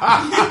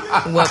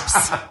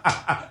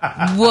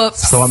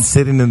 Whoops. So I'm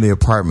sitting in the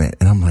apartment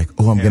and I'm like,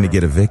 "Oh, I'm going to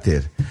get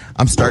evicted."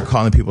 I'm start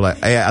calling people like,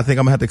 "Hey, I think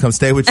I'm going to have to come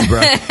stay with you,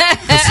 bro."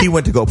 Because he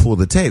went to go pull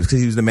the tapes because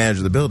he was the manager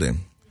of the building.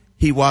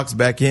 He walks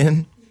back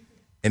in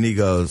and he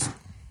goes,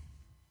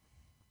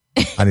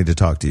 "I need to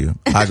talk to you."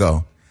 I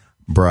go,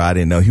 "Bro, I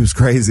didn't know he was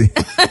crazy."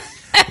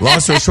 Long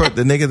story short,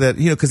 the nigga that,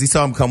 because he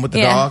saw him come with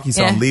the dog, he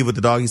saw him leave with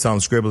the dog, he saw him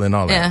scribble and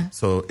all that.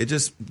 So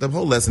the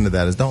whole lesson of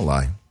that is don't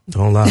lie.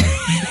 Don't lie.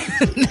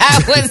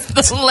 That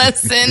was the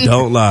lesson.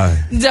 Don't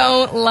lie.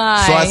 Don't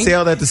lie. So I say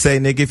all that to say,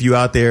 nigga, if you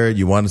out there,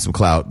 you wanted some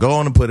clout, go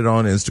on and put it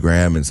on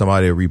Instagram and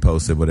somebody will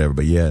repost it, whatever.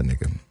 But yeah,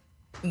 nigga.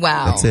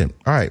 Wow. That's it.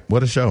 All right.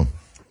 What a show.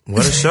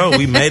 What a show.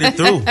 We made it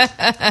through.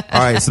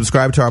 All right.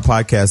 Subscribe to our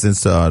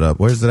podcast.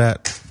 Where's it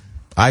at?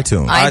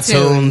 iTunes,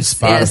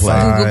 Spotify, yes,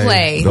 Google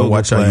Play. Go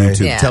watch on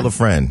YouTube. Yeah. Tell a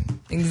friend.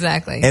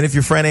 Exactly. And if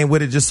your friend ain't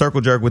with it, just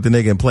circle jerk with the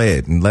nigga and play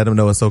it and let him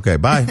know it's okay.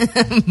 Bye.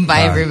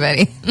 Bye,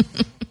 everybody.